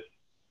practice,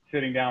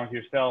 sitting down with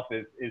yourself,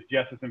 is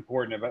just as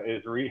important about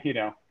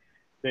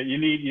that you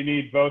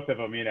need both of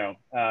them.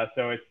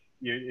 So it's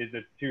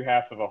the two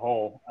halves of a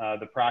whole.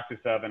 The practice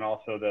of, and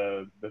also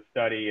the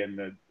study and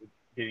the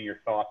getting your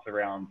thoughts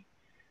around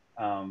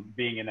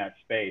being in that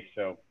space.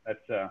 So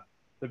it's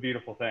a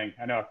beautiful thing.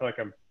 I know. I feel like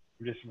I'm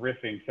just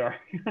riffing. Sorry.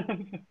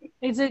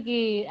 It's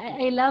okay.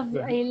 I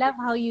love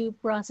how you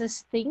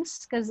process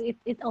things because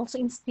it also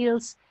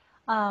instills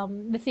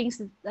the things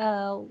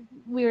that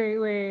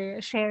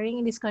we're sharing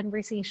in this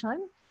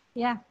conversation.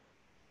 Yeah.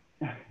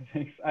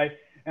 Thanks.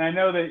 I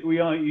know that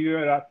you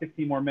have about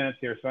 15 more minutes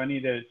here, so I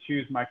need to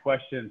choose my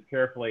questions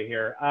carefully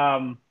here.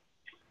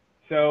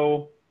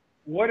 So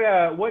what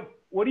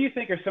do you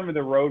think are some of the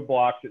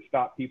roadblocks that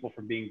stop people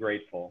from being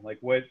grateful? Like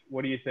what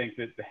do you think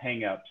that the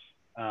hangups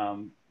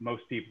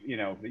most people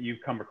that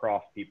you've come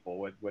across people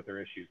what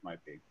their issues might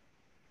be?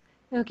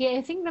 Okay.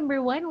 I think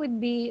number one would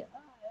be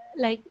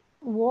like,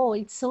 whoa,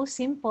 it's so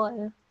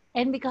simple.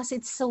 And because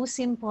it's so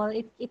simple,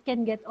 it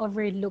can get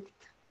overlooked,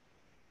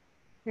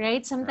 right?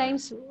 Right.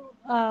 Sometimes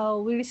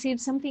we receive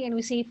something and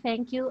we say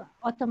thank you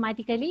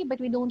automatically, but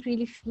we don't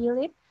really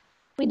feel it.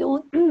 We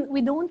don't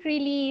we don't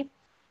really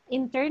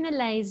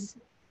internalize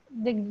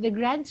the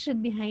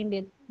gratitude behind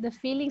it, the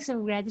feelings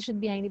of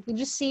gratitude behind it. We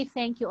just say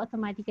thank you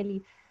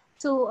automatically.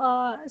 So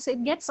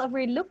it gets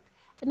overlooked.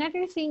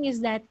 Another thing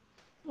is that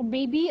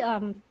maybe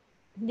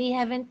they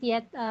haven't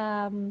yet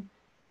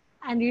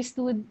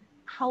understood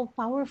how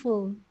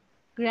powerful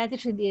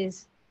gratitude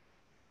is.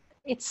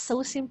 It's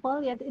so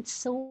simple, yet it's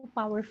so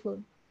powerful.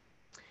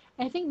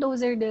 I think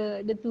those are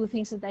the two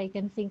things that I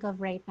can think of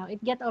right now.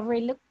 It get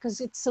overlooked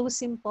because it's so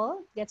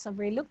simple, gets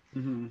overlooked,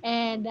 Mm-hmm.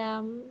 and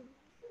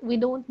we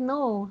don't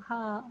know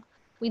how.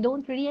 we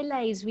didn't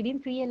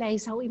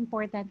realize how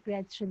important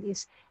gratitude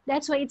is.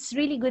 That's why it's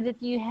really good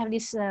that you have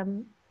this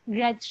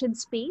gratitude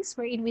space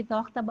wherein we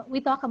talk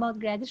about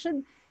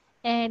gratitude,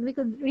 and we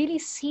could really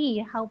see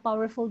how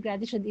powerful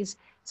gratitude is.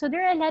 So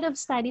there are a lot of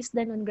studies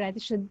done on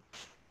gratitude.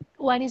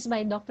 One is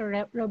by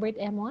Dr. Robert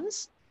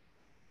Emmons.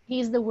 He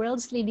is the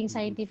world's leading Mhm.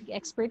 scientific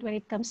expert when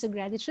it comes to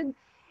gratitude.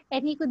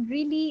 And he could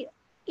really,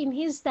 in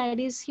his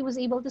studies, he was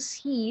able to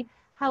see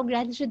how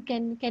gratitude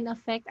can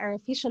affect our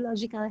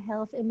physiological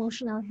health,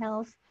 emotional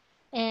health,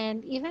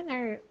 and even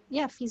our,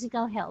 yeah,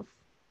 physical health.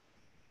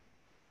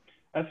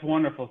 That's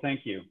wonderful.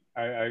 Thank you.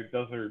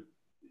 Those are,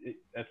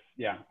 that's,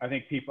 yeah, I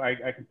think people,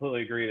 I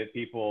completely agree that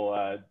people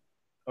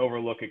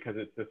overlook it because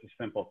it's just a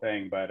simple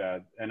thing, but,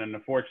 and then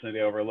unfortunately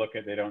they overlook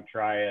it, they don't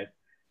try it,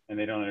 and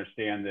they don't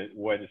understand that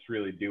what it's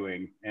really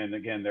doing. And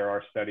again, there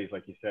are studies,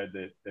 like you said,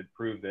 that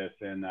prove this.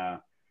 And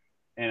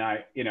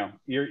I, you know,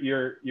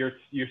 you're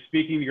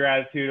speaking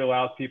gratitude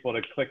allows people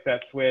to click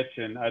that switch,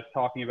 and us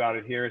talking about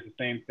it here is the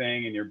same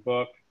thing in your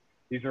book.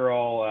 These are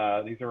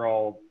all, these are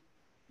all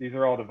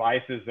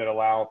devices that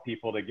allow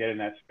people to get in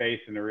that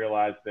space and to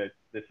realize that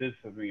this is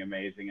something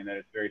amazing and that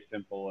it's very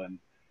simple. And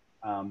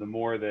the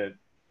more that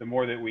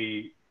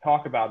we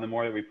talk about and the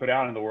more that we put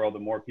out in the world, the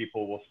more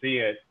people will see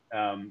it,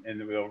 and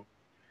it'll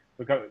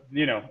become,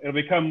 you know, it'll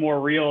become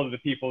more real to the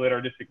people that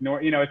are just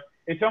ignoring. You know,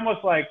 it's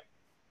almost like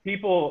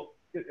people,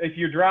 if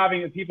you're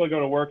driving, if people go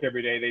to work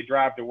every day, they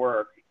drive to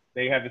work,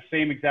 they have the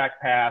same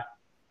exact path,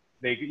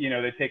 they, you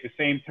know, they take the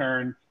same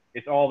turns,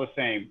 it's all the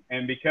same.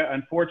 And because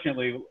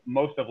unfortunately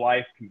most of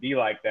life can be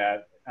like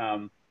that,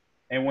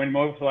 and when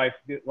most of life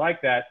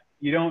like that,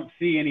 you don't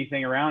see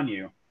anything around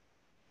you.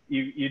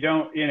 You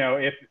don't, you know,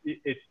 if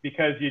it's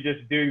because you're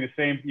just doing the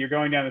same, you're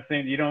going down the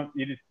same, you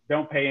just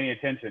don't pay any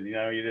attention, you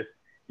know, you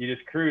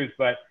just cruise.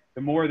 But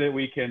the more that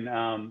we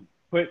can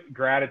put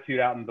gratitude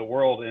out in the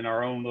world in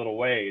our own little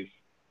ways,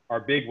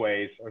 our big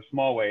ways or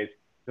small ways,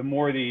 the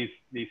more these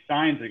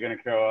signs are going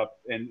to show up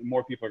and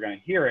more people are going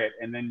to hear it.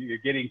 And then you're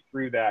getting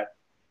through that,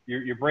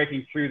 you're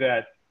breaking through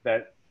that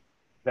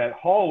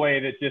hallway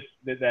that just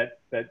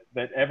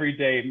that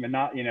everyday,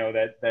 you know,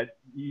 that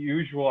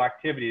usual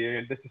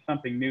activity. This is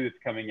something new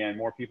that's coming in.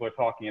 More people are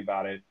talking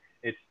about it.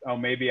 It's, oh,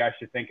 maybe I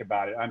should think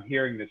about it. I'm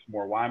hearing this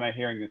more. Why am I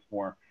hearing this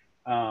more?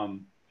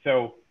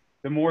 So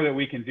the more that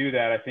we can do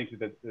that, I think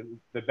that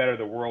the better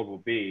the world will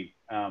be,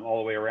 all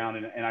the way around.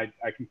 And I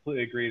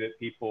completely agree that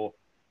people,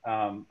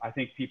 I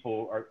think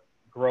people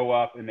grow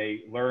up and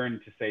they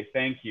learn to say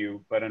thank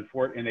you, but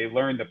and they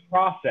learn the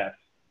process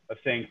of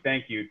saying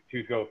thank you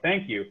to go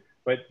thank you,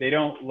 but they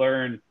don't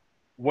learn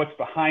what's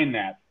behind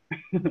that.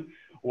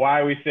 Why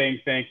are we saying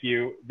thank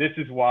you? This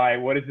is why.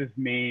 What does this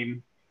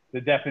mean?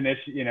 The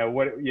definition, you know,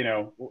 what, you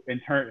know, in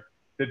turn,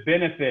 the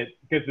benefit,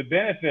 because the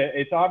benefit,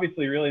 it's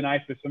obviously really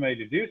nice for somebody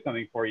to do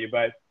something for you,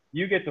 but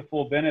you get the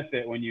full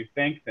benefit when you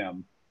thank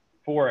them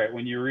for it,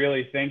 when you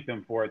really thank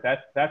them for it.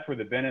 That's where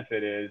the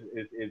benefit is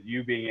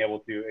you being able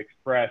to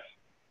express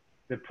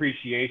the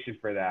appreciation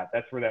for that.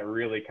 That's where that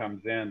really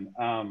comes in.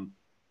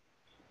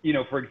 You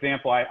know, for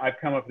example, I've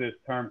come up with this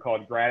term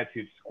called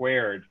gratitude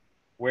squared,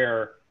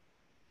 where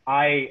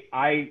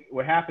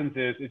what happens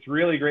is it's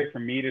really great for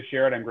me to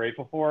share what I'm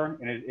grateful for.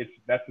 And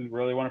that's a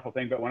really wonderful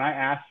thing. But when I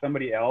ask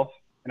somebody else,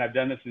 and I've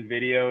done this in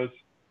videos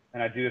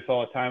and I do this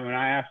all the time, when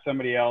I ask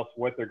somebody else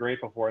what they're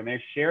grateful for and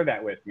they share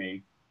that with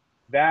me,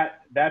 that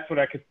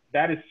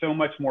is so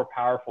much more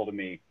powerful to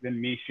me than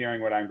me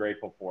sharing what I'm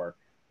grateful for.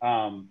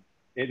 And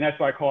that's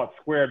why I call it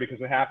squared, because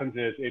what happens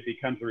is it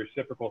becomes a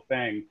reciprocal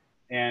thing.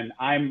 And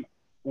I'm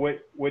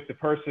with the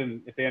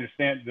person, if they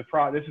understand this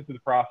is the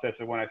process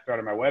of when I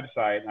started my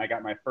website and I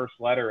got my first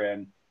letter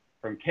in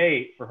from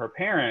Kate for her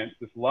parents,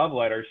 this love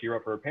letter she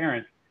wrote for her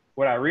parents.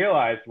 What I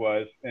realized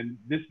was, and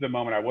this is the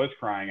moment I was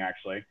crying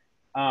actually,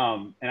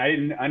 and I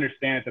didn't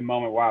understand at the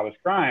moment why I was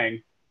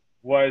crying,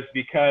 was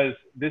because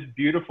this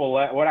beautiful,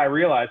 what I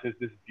realized is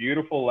this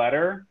beautiful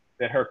letter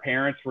that her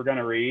parents were going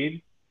to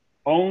read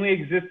only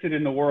existed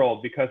in the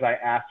world because I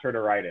asked her to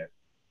write it.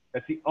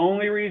 That's the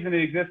only reason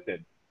it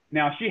existed.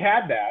 Now she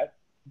had that,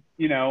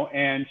 you know,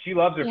 and she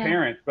loves her Yeah.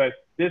 parents, but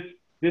this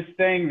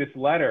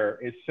letter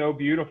is so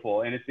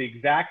beautiful. And it's the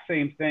exact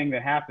same thing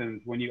that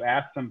happens when you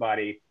ask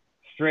somebody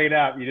straight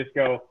up, you just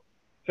go,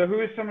 so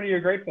who is somebody you're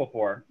grateful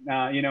for?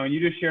 You know, and you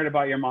just shared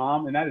about your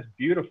mom, and that is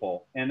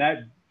beautiful. And that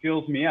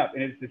fills me up.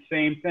 And it's the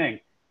same thing.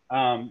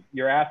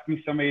 You're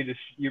asking somebody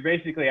you're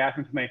basically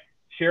asking somebody,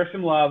 share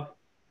some love,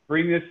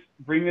 bring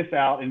this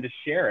out and to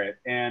share it.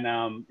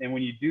 And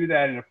when you do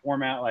that in a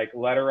format like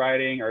letter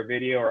writing or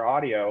video or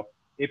audio,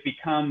 it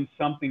becomes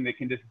something that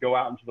can just go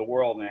out into the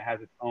world, and it has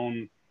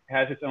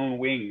its own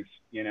wings,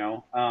 you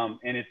know,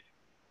 and it's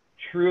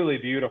truly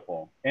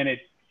beautiful, and it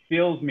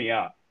fills me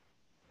up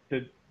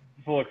to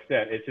full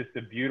extent. It's just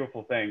a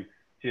beautiful thing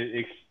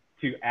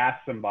to ask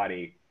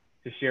somebody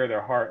to share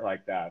their heart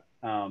like that.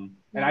 And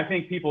I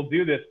think people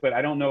do this, but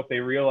I don't know if they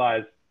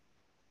realize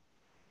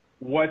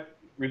what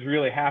was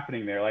really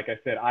happening there. Like I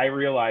said, I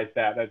realized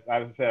that I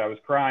was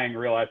crying,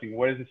 realizing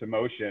what is this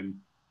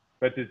emotion,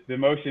 but the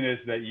emotion is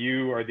that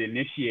you are the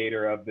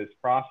initiator of this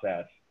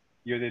process.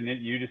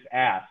 You just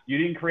asked. You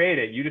didn't create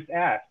it. You just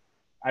asked.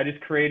 I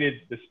just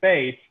created the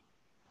space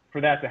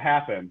for that to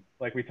happen.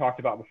 Like we talked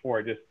about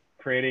before, just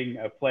creating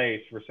a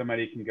place where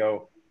somebody can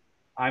go,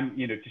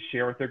 to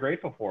share what they're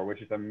grateful for,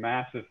 which is a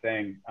massive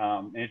thing.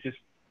 And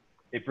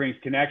it brings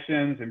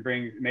connections and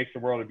makes the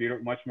world a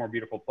much more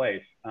beautiful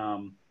place.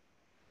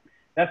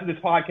 That's what this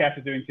podcast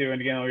is doing too.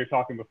 And again, we were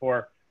talking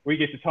before, we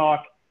get to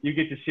talk, you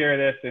get to share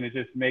this, and it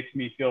just makes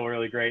me feel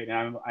really great.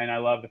 And I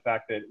love the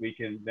fact that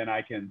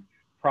I can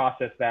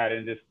process that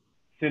and just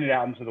send it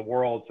out into the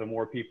world so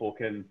more people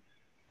can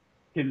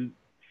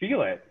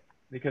feel it,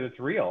 because it's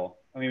real.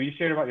 I mean, when you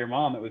shared about your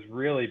mom, it was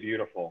really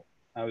beautiful.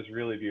 That was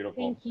really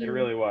beautiful. Thank you. It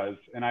really was.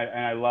 And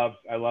I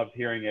loved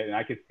hearing it. And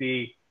I could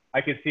see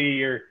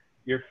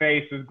your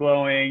face was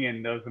glowing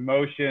and those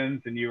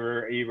emotions, and you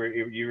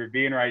were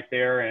being right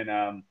there.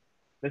 And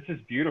this is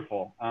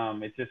beautiful.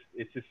 It's just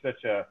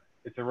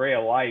it's a ray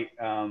of light.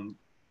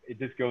 It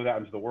just goes out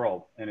into the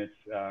world, and it's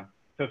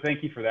so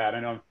thank you for that. I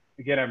know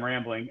I'm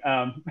rambling.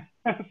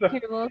 So,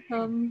 you're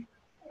welcome.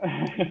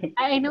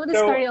 I know the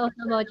story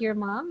also about your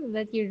mom,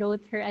 that you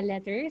wrote her a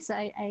letter. So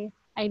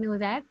I know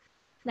that.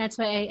 That's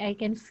why I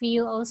can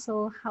feel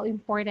also how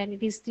important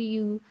it is to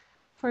you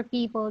for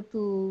people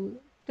to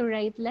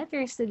write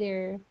letters to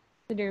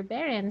their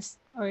parents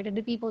or to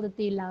the people that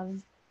they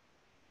love.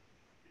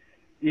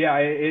 Yeah,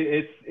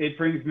 it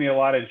brings me a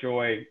lot of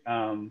joy.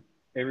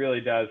 It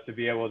really does, to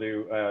be able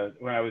to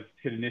when I was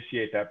to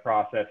initiate that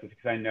process, because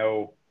I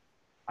know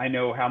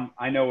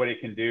what it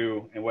can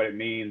do and what it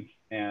means,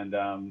 and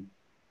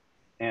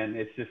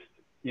it's just,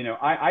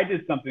 I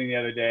did something the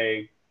other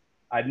day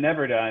I'd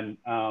never done.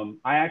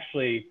 I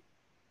actually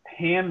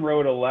hand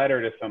wrote a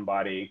letter to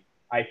somebody.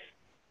 I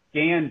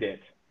scanned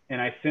it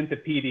and I sent the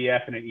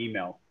PDF in an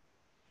email.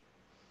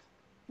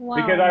 Wow.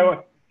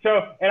 Because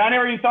and I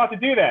never even thought to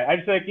do that. I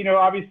just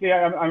obviously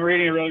I'm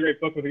reading a really great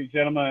book with a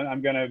gentleman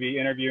I'm going to be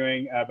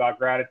interviewing about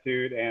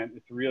gratitude, and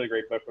it's a really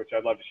great book, which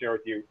I'd love to share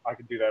with you. I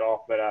could do that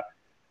off, but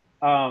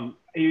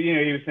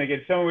he was thinking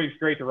it's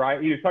great to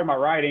write. He was talking about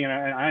writing, and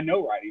I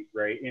know writing's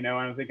great, and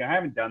I was thinking I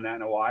haven't done that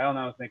in a while, and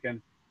I was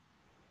thinking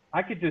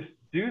I could just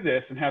do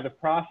this and have the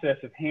process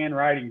of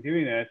handwriting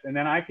doing this, and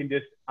then I can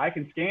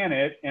scan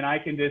it and I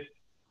can just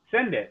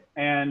send it,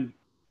 and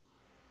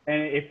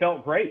it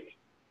felt great,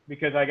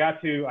 because I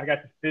got to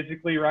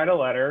physically write a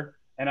letter,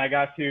 and I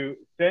got to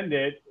send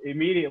it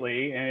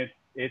immediately, and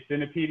it's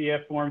in a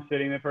PDF form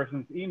sitting in the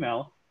person's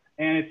email.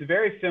 And it's a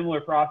very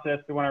similar process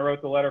to when I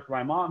wrote the letter for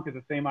my mom, because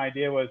the same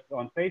idea was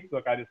on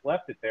Facebook. I just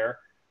left it there,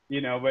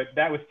 but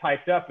that was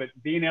typed up. But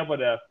being able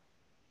to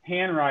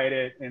handwrite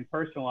it and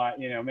personalize,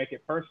 make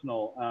it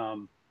personal,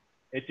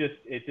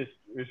 it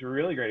was a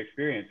really great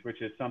experience,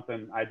 which is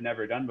something I'd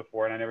never done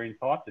before, and I never even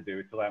thought to do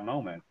until that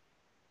moment.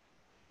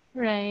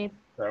 Right.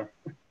 So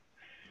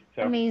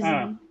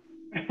amazing.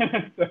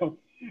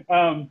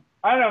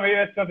 I don't know. Maybe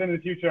that's something in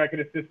the future I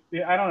could assist.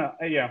 I don't know.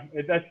 Yeah,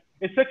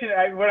 it's such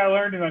what I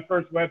learned in my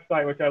first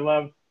website, which I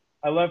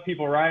love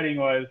people writing,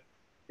 was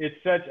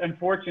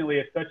unfortunately,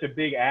 it's such a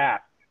big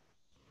ask.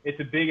 It's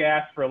a big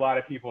ask for a lot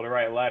of people to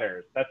write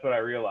letters. That's what I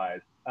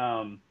realized.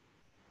 Not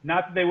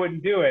that they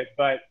wouldn't do it,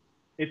 but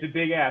it's a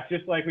big ask.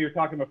 Just like we were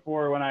talking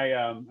before, when I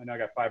know I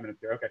got 5 minutes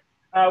here. Okay.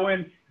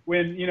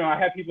 When I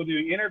have people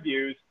doing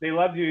interviews, they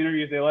love to do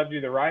interviews, they love to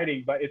do the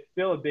writing, but it's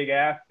still a big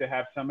ask to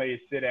have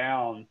somebody sit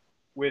down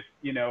with,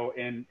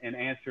 and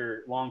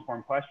answer long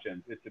form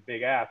questions. It's a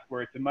big ask,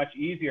 where it's a much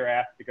easier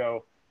ask to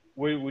go,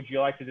 would you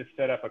like to just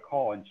set up a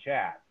call and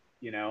chat,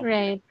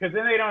 Right. Because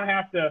then they don't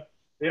have to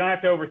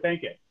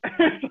overthink it.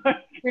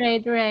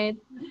 Right.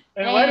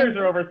 And letters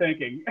are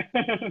overthinking.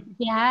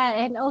 Yeah,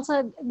 and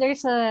also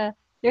there's a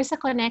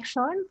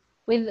connection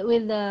with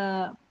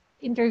the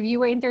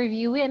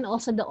interviewee, and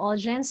also the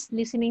audience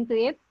listening to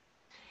it.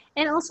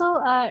 And also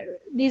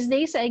these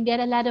days I get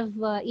a lot of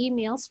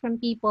emails from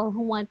people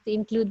who want to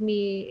include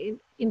me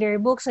in their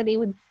book. So they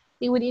would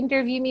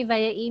interview me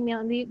via email,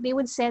 and they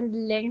would send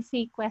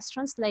lengthy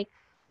questions. Like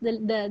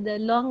the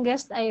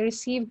longest I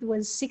received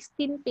was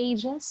 16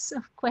 pages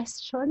of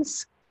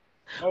questions.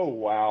 Oh,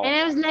 wow. And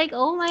I was like,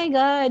 oh my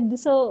God.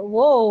 So,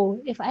 whoa,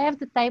 if I have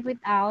to type it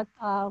out,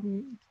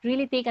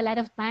 really take a lot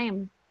of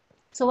time.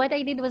 So what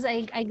I did was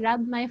I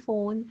grabbed my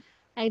phone,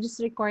 I just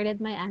recorded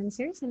my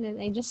answers, and then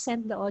I just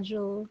sent the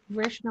audio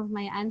version of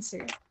my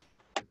answer.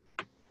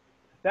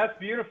 That's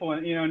beautiful.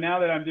 And, now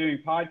that I'm doing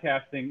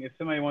podcasting, if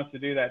somebody wants to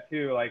do that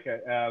too, like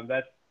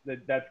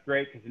that's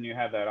great, because then you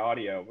have that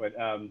audio. But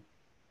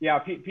yeah,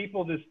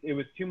 people it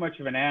was too much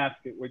of an ask,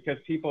 because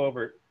people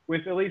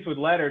at least with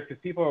letters,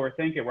 because people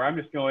overthink it, where I'm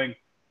just going,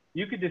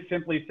 you could just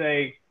simply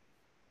say,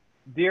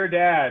 "Dear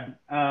Dad,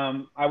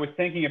 I was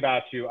thinking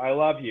about you. I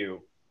love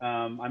you.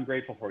 I'm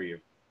grateful for you."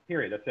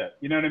 Period. That's it.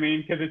 You know what I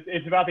mean? Because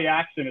it's about the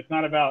action. It's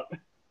not about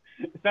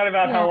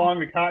how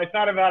long it's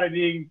not about it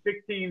being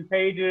 16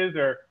 pages,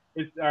 or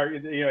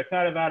it's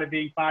not about it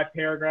being 5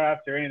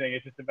 paragraphs or anything.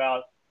 It's just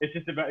about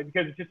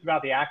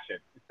the action.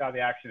 It's about the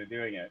action of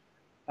doing it.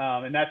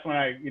 And that's when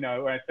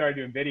I started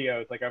doing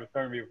videos, like I was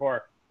talking to you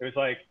before, it was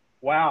like,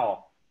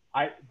 wow,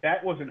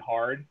 that wasn't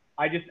hard.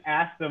 I just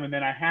ask them and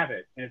then I have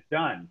it and it's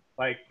done.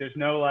 Like there's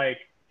no like,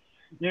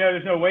 you know,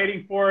 there's no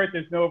waiting for it.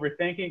 There's no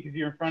overthinking because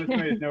you're in front of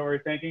somebody. There's no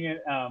overthinking it.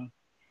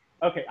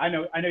 Okay, I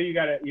know you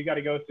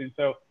gotta go soon.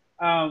 So,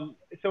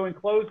 so in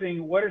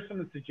closing, what are some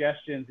of the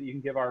suggestions that you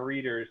can give our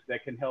readers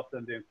that can help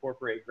them to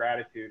incorporate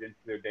gratitude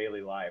into their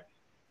daily lives?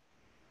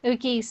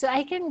 Okay, so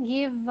I can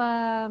give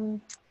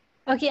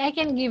I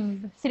can give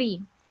three.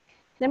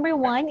 Number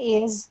Okay. one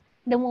is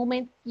the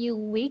moment you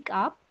wake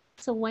up.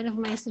 So one of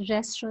my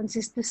suggestions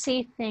is to say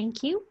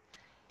thank you.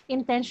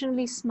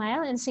 Intentionally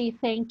smile and say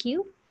thank you.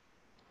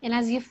 And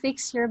as you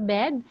fix your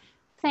bed,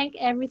 thank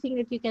everything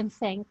that you can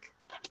thank.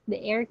 The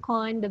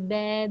aircon, the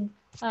bed,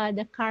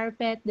 the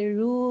carpet, the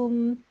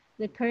room,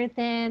 the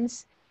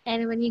curtains.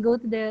 And when you go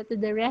to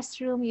the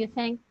restroom, you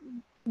thank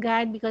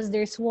God because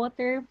there's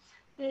water,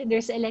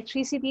 there's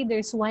electricity,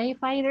 there's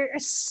Wi-Fi. There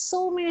are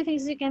so many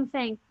things you can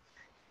thank.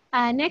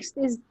 Next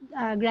is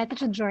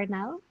gratitude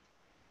journal.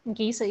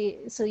 Okay,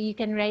 so you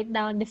can write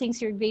down the things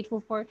you're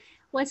grateful for.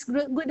 What's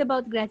good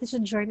about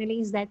gratitude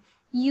journaling is that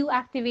you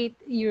activate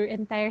your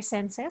entire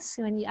senses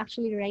when you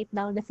actually write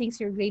down the things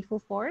you're grateful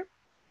for.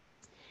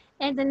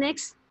 And the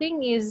next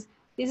thing is,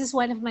 this is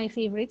one of my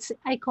favorites.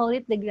 I call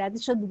it the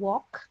gratitude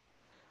walk.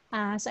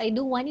 So I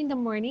do one in the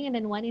morning and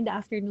then one in the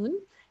afternoon.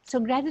 So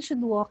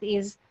gratitude walk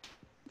is,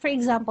 for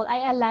example,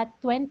 I allot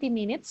 20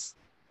 minutes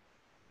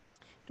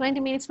 20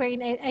 minutes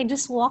wherein I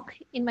just walk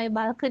in my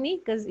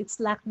balcony because it's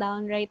locked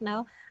down right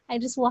now. I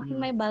just walk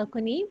in Mm. my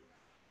balcony,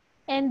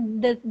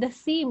 and the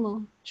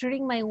theme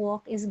during my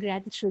walk is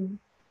gratitude.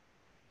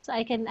 So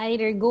I can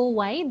either go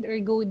wide or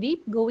go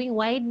deep. Going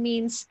wide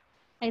means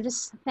I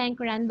just thank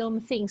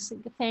random things.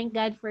 Thank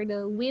God for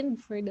the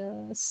wind, for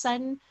the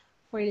sun,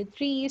 for the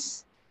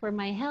trees, for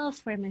my health,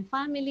 for my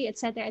family,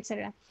 etc.,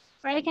 etc.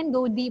 Or I can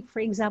go deep.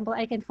 For example,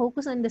 I can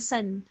focus on the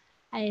sun.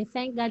 I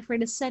thank God for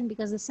the sun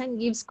because the sun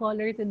gives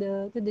color to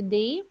the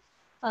day.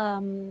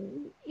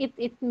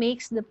 It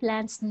makes the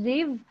plants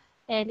live,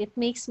 and it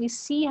makes me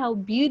see how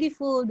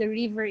beautiful the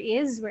river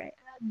is. Where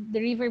the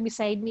river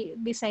beside me,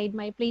 beside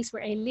my place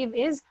where I live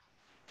is.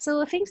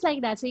 So things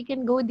like that. So you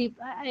can go deep.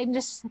 I'm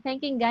just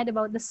thanking God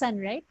about the sun,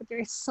 right? But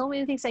there's so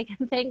many things I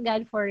can thank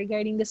God for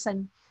regarding the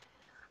sun.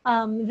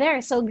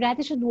 So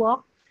gratitude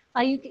walk.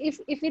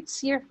 If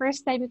it's your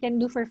first time, you can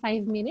do for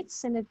 5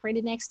 minutes, and then for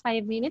the next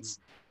 5 minutes,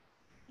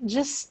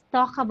 just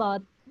talk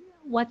about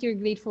what you're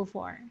grateful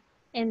for,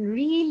 and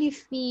really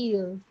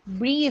feel,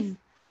 breathe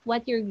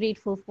what you're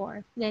grateful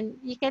for. Then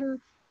you can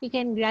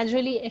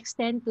gradually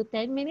extend to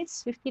 10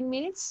 minutes, 15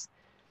 minutes,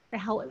 or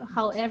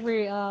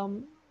however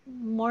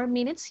more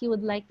minutes you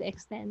would like to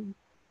extend.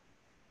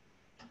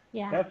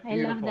 Yeah, That's I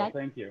love beautiful. that.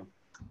 Thank you.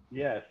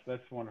 Yes,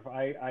 that's wonderful.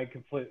 I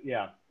completely,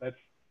 yeah, that's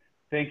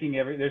thanking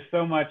there's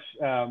so much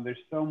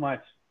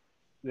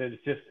that's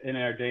just in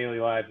our daily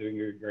lives that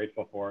we're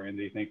grateful for and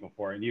be thankful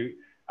for. And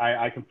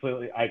I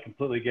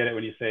completely get it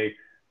when you say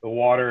the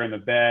water and the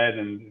bed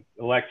and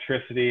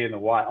electricity and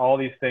all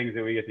these things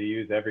that we get to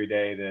use every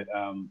day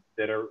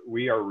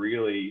we are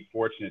really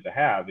fortunate to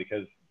have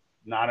because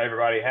not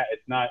everybody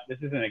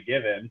this isn't a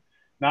given.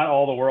 Not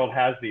all the world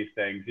has these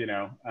things, you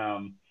know.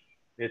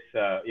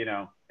 You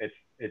know, it's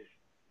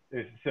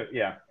so,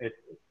 yeah, it's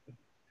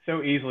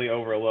so easily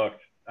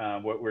overlooked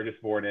what we're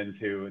just born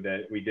into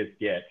that we just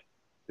get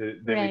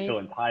that we Right. feel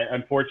entitled.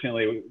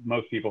 Unfortunately,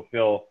 most people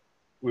feel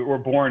we're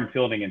born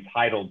feeling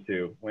entitled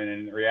to, when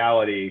in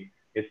reality,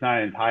 it's not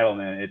an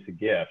entitlement; it's a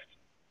gift.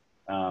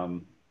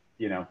 You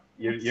know,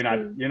 That's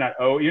true. you're not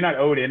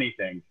owed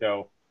anything.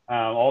 So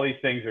all these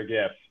things are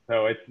gifts.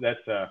 So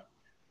it's a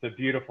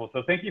beautiful.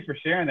 So thank you for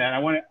sharing that. I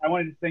wanted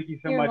to thank you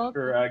so You're much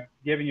for welcome.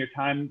 giving your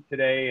time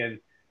today and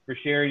for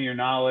sharing your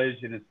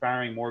knowledge and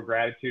inspiring more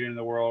gratitude in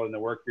the world and the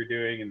work you're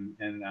doing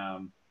and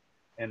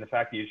the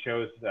fact that you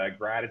chose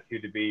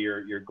gratitude to be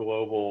your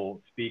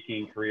global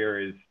speaking career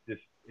is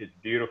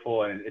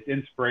beautiful and it's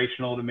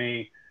inspirational to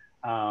me.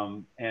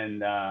 I'm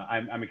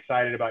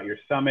excited about your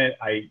summit.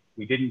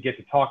 We didn't get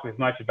to talk as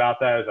much about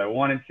that as I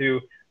wanted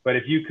to, but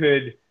if you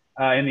could,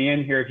 in the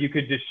end here, if you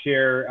could just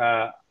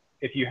share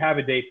if you have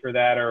a date for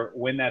that or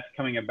when that's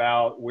coming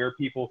about, where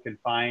people can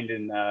find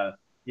and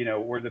you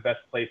know, where the best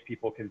place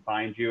people can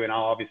find you. And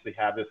I'll obviously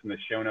have this in the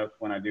show notes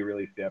when I do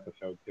release the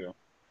episode too.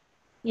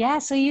 Yeah,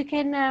 so you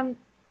can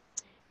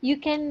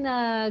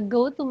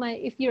go to my,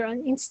 if you're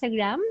on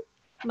Instagram,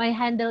 my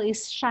handle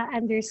is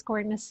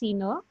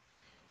sha_nasino.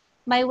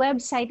 My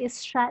website is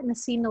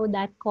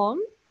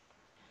shanasino.com.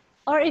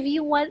 Or if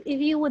you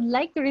would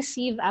like to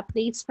receive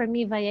updates from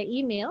me via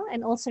email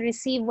and also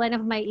receive one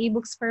of my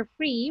ebooks for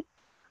free,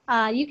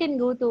 you can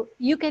go to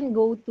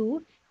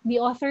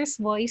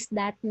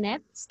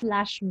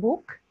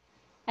theauthorsvoice.net/book.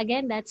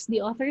 Again, that's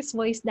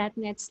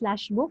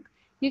theauthorsvoice.net/book.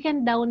 You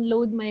can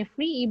download my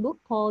free ebook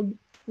called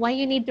Why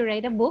You Need to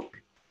Write a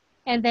Book.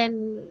 And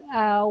then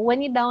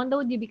when you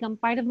download, you become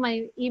part of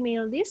my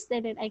email list,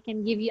 and then I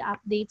can give you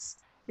updates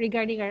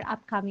regarding our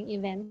upcoming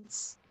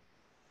events.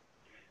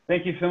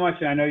 Thank you so much.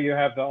 And I know you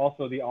have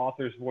also the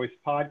Author's Voice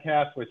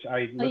podcast, which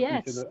I Oh,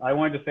 listened to. yes. I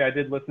wanted to say I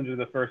did listen to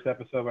the first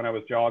episode when I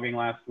was jogging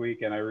last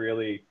week, and I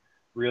really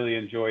really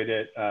enjoyed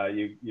it.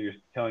 You're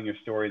telling your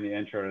story in the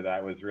intro to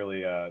that was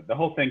really, the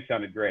whole thing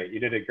sounded great. You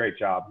did a great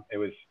job. It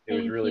was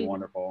Thank really you.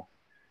 wonderful.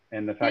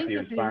 And the fact that Thank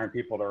you're you, Chris. inspiring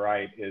people to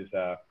write is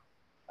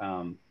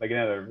like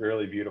another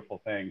really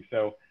beautiful thing.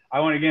 So I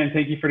want to again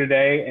thank you for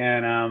today,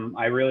 and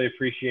I really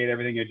appreciate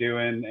everything you're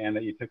doing and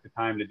that you took the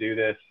time to do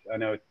this. I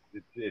know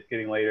it's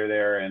getting later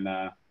there, and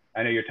I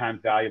know your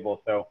time's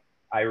valuable, so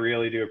I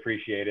really do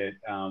appreciate it.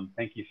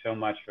 Thank you so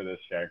much for this,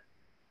 Shay.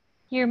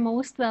 You're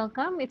most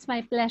welcome. It's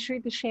my pleasure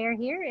to share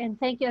here. And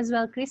thank you as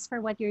well, Chris,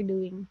 for what you're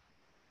doing.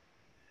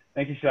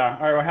 Thank you, Shay.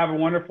 All right, well, have a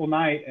wonderful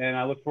night, and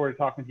I look forward to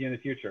talking to you in the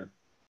future.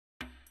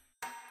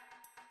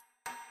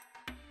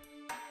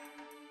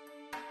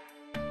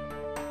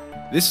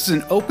 This is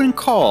an open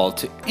call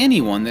to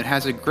anyone that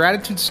has a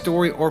gratitude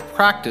story or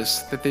practice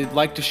that they'd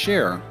like to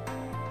share.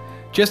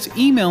 Just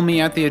email me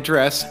at the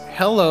address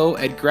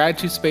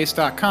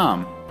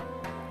hello@gratitudespace.com.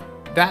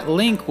 That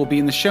link will be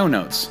in the show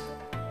notes.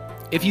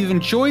 If you've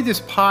enjoyed this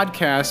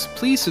podcast,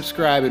 please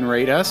subscribe and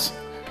rate us.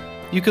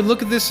 You could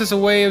look at this as a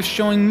way of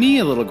showing me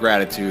a little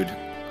gratitude.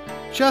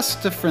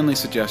 Just a friendly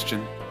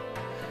suggestion.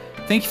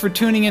 Thank you for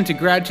tuning in to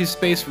Gratitude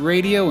Space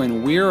Radio,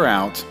 and we're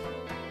out.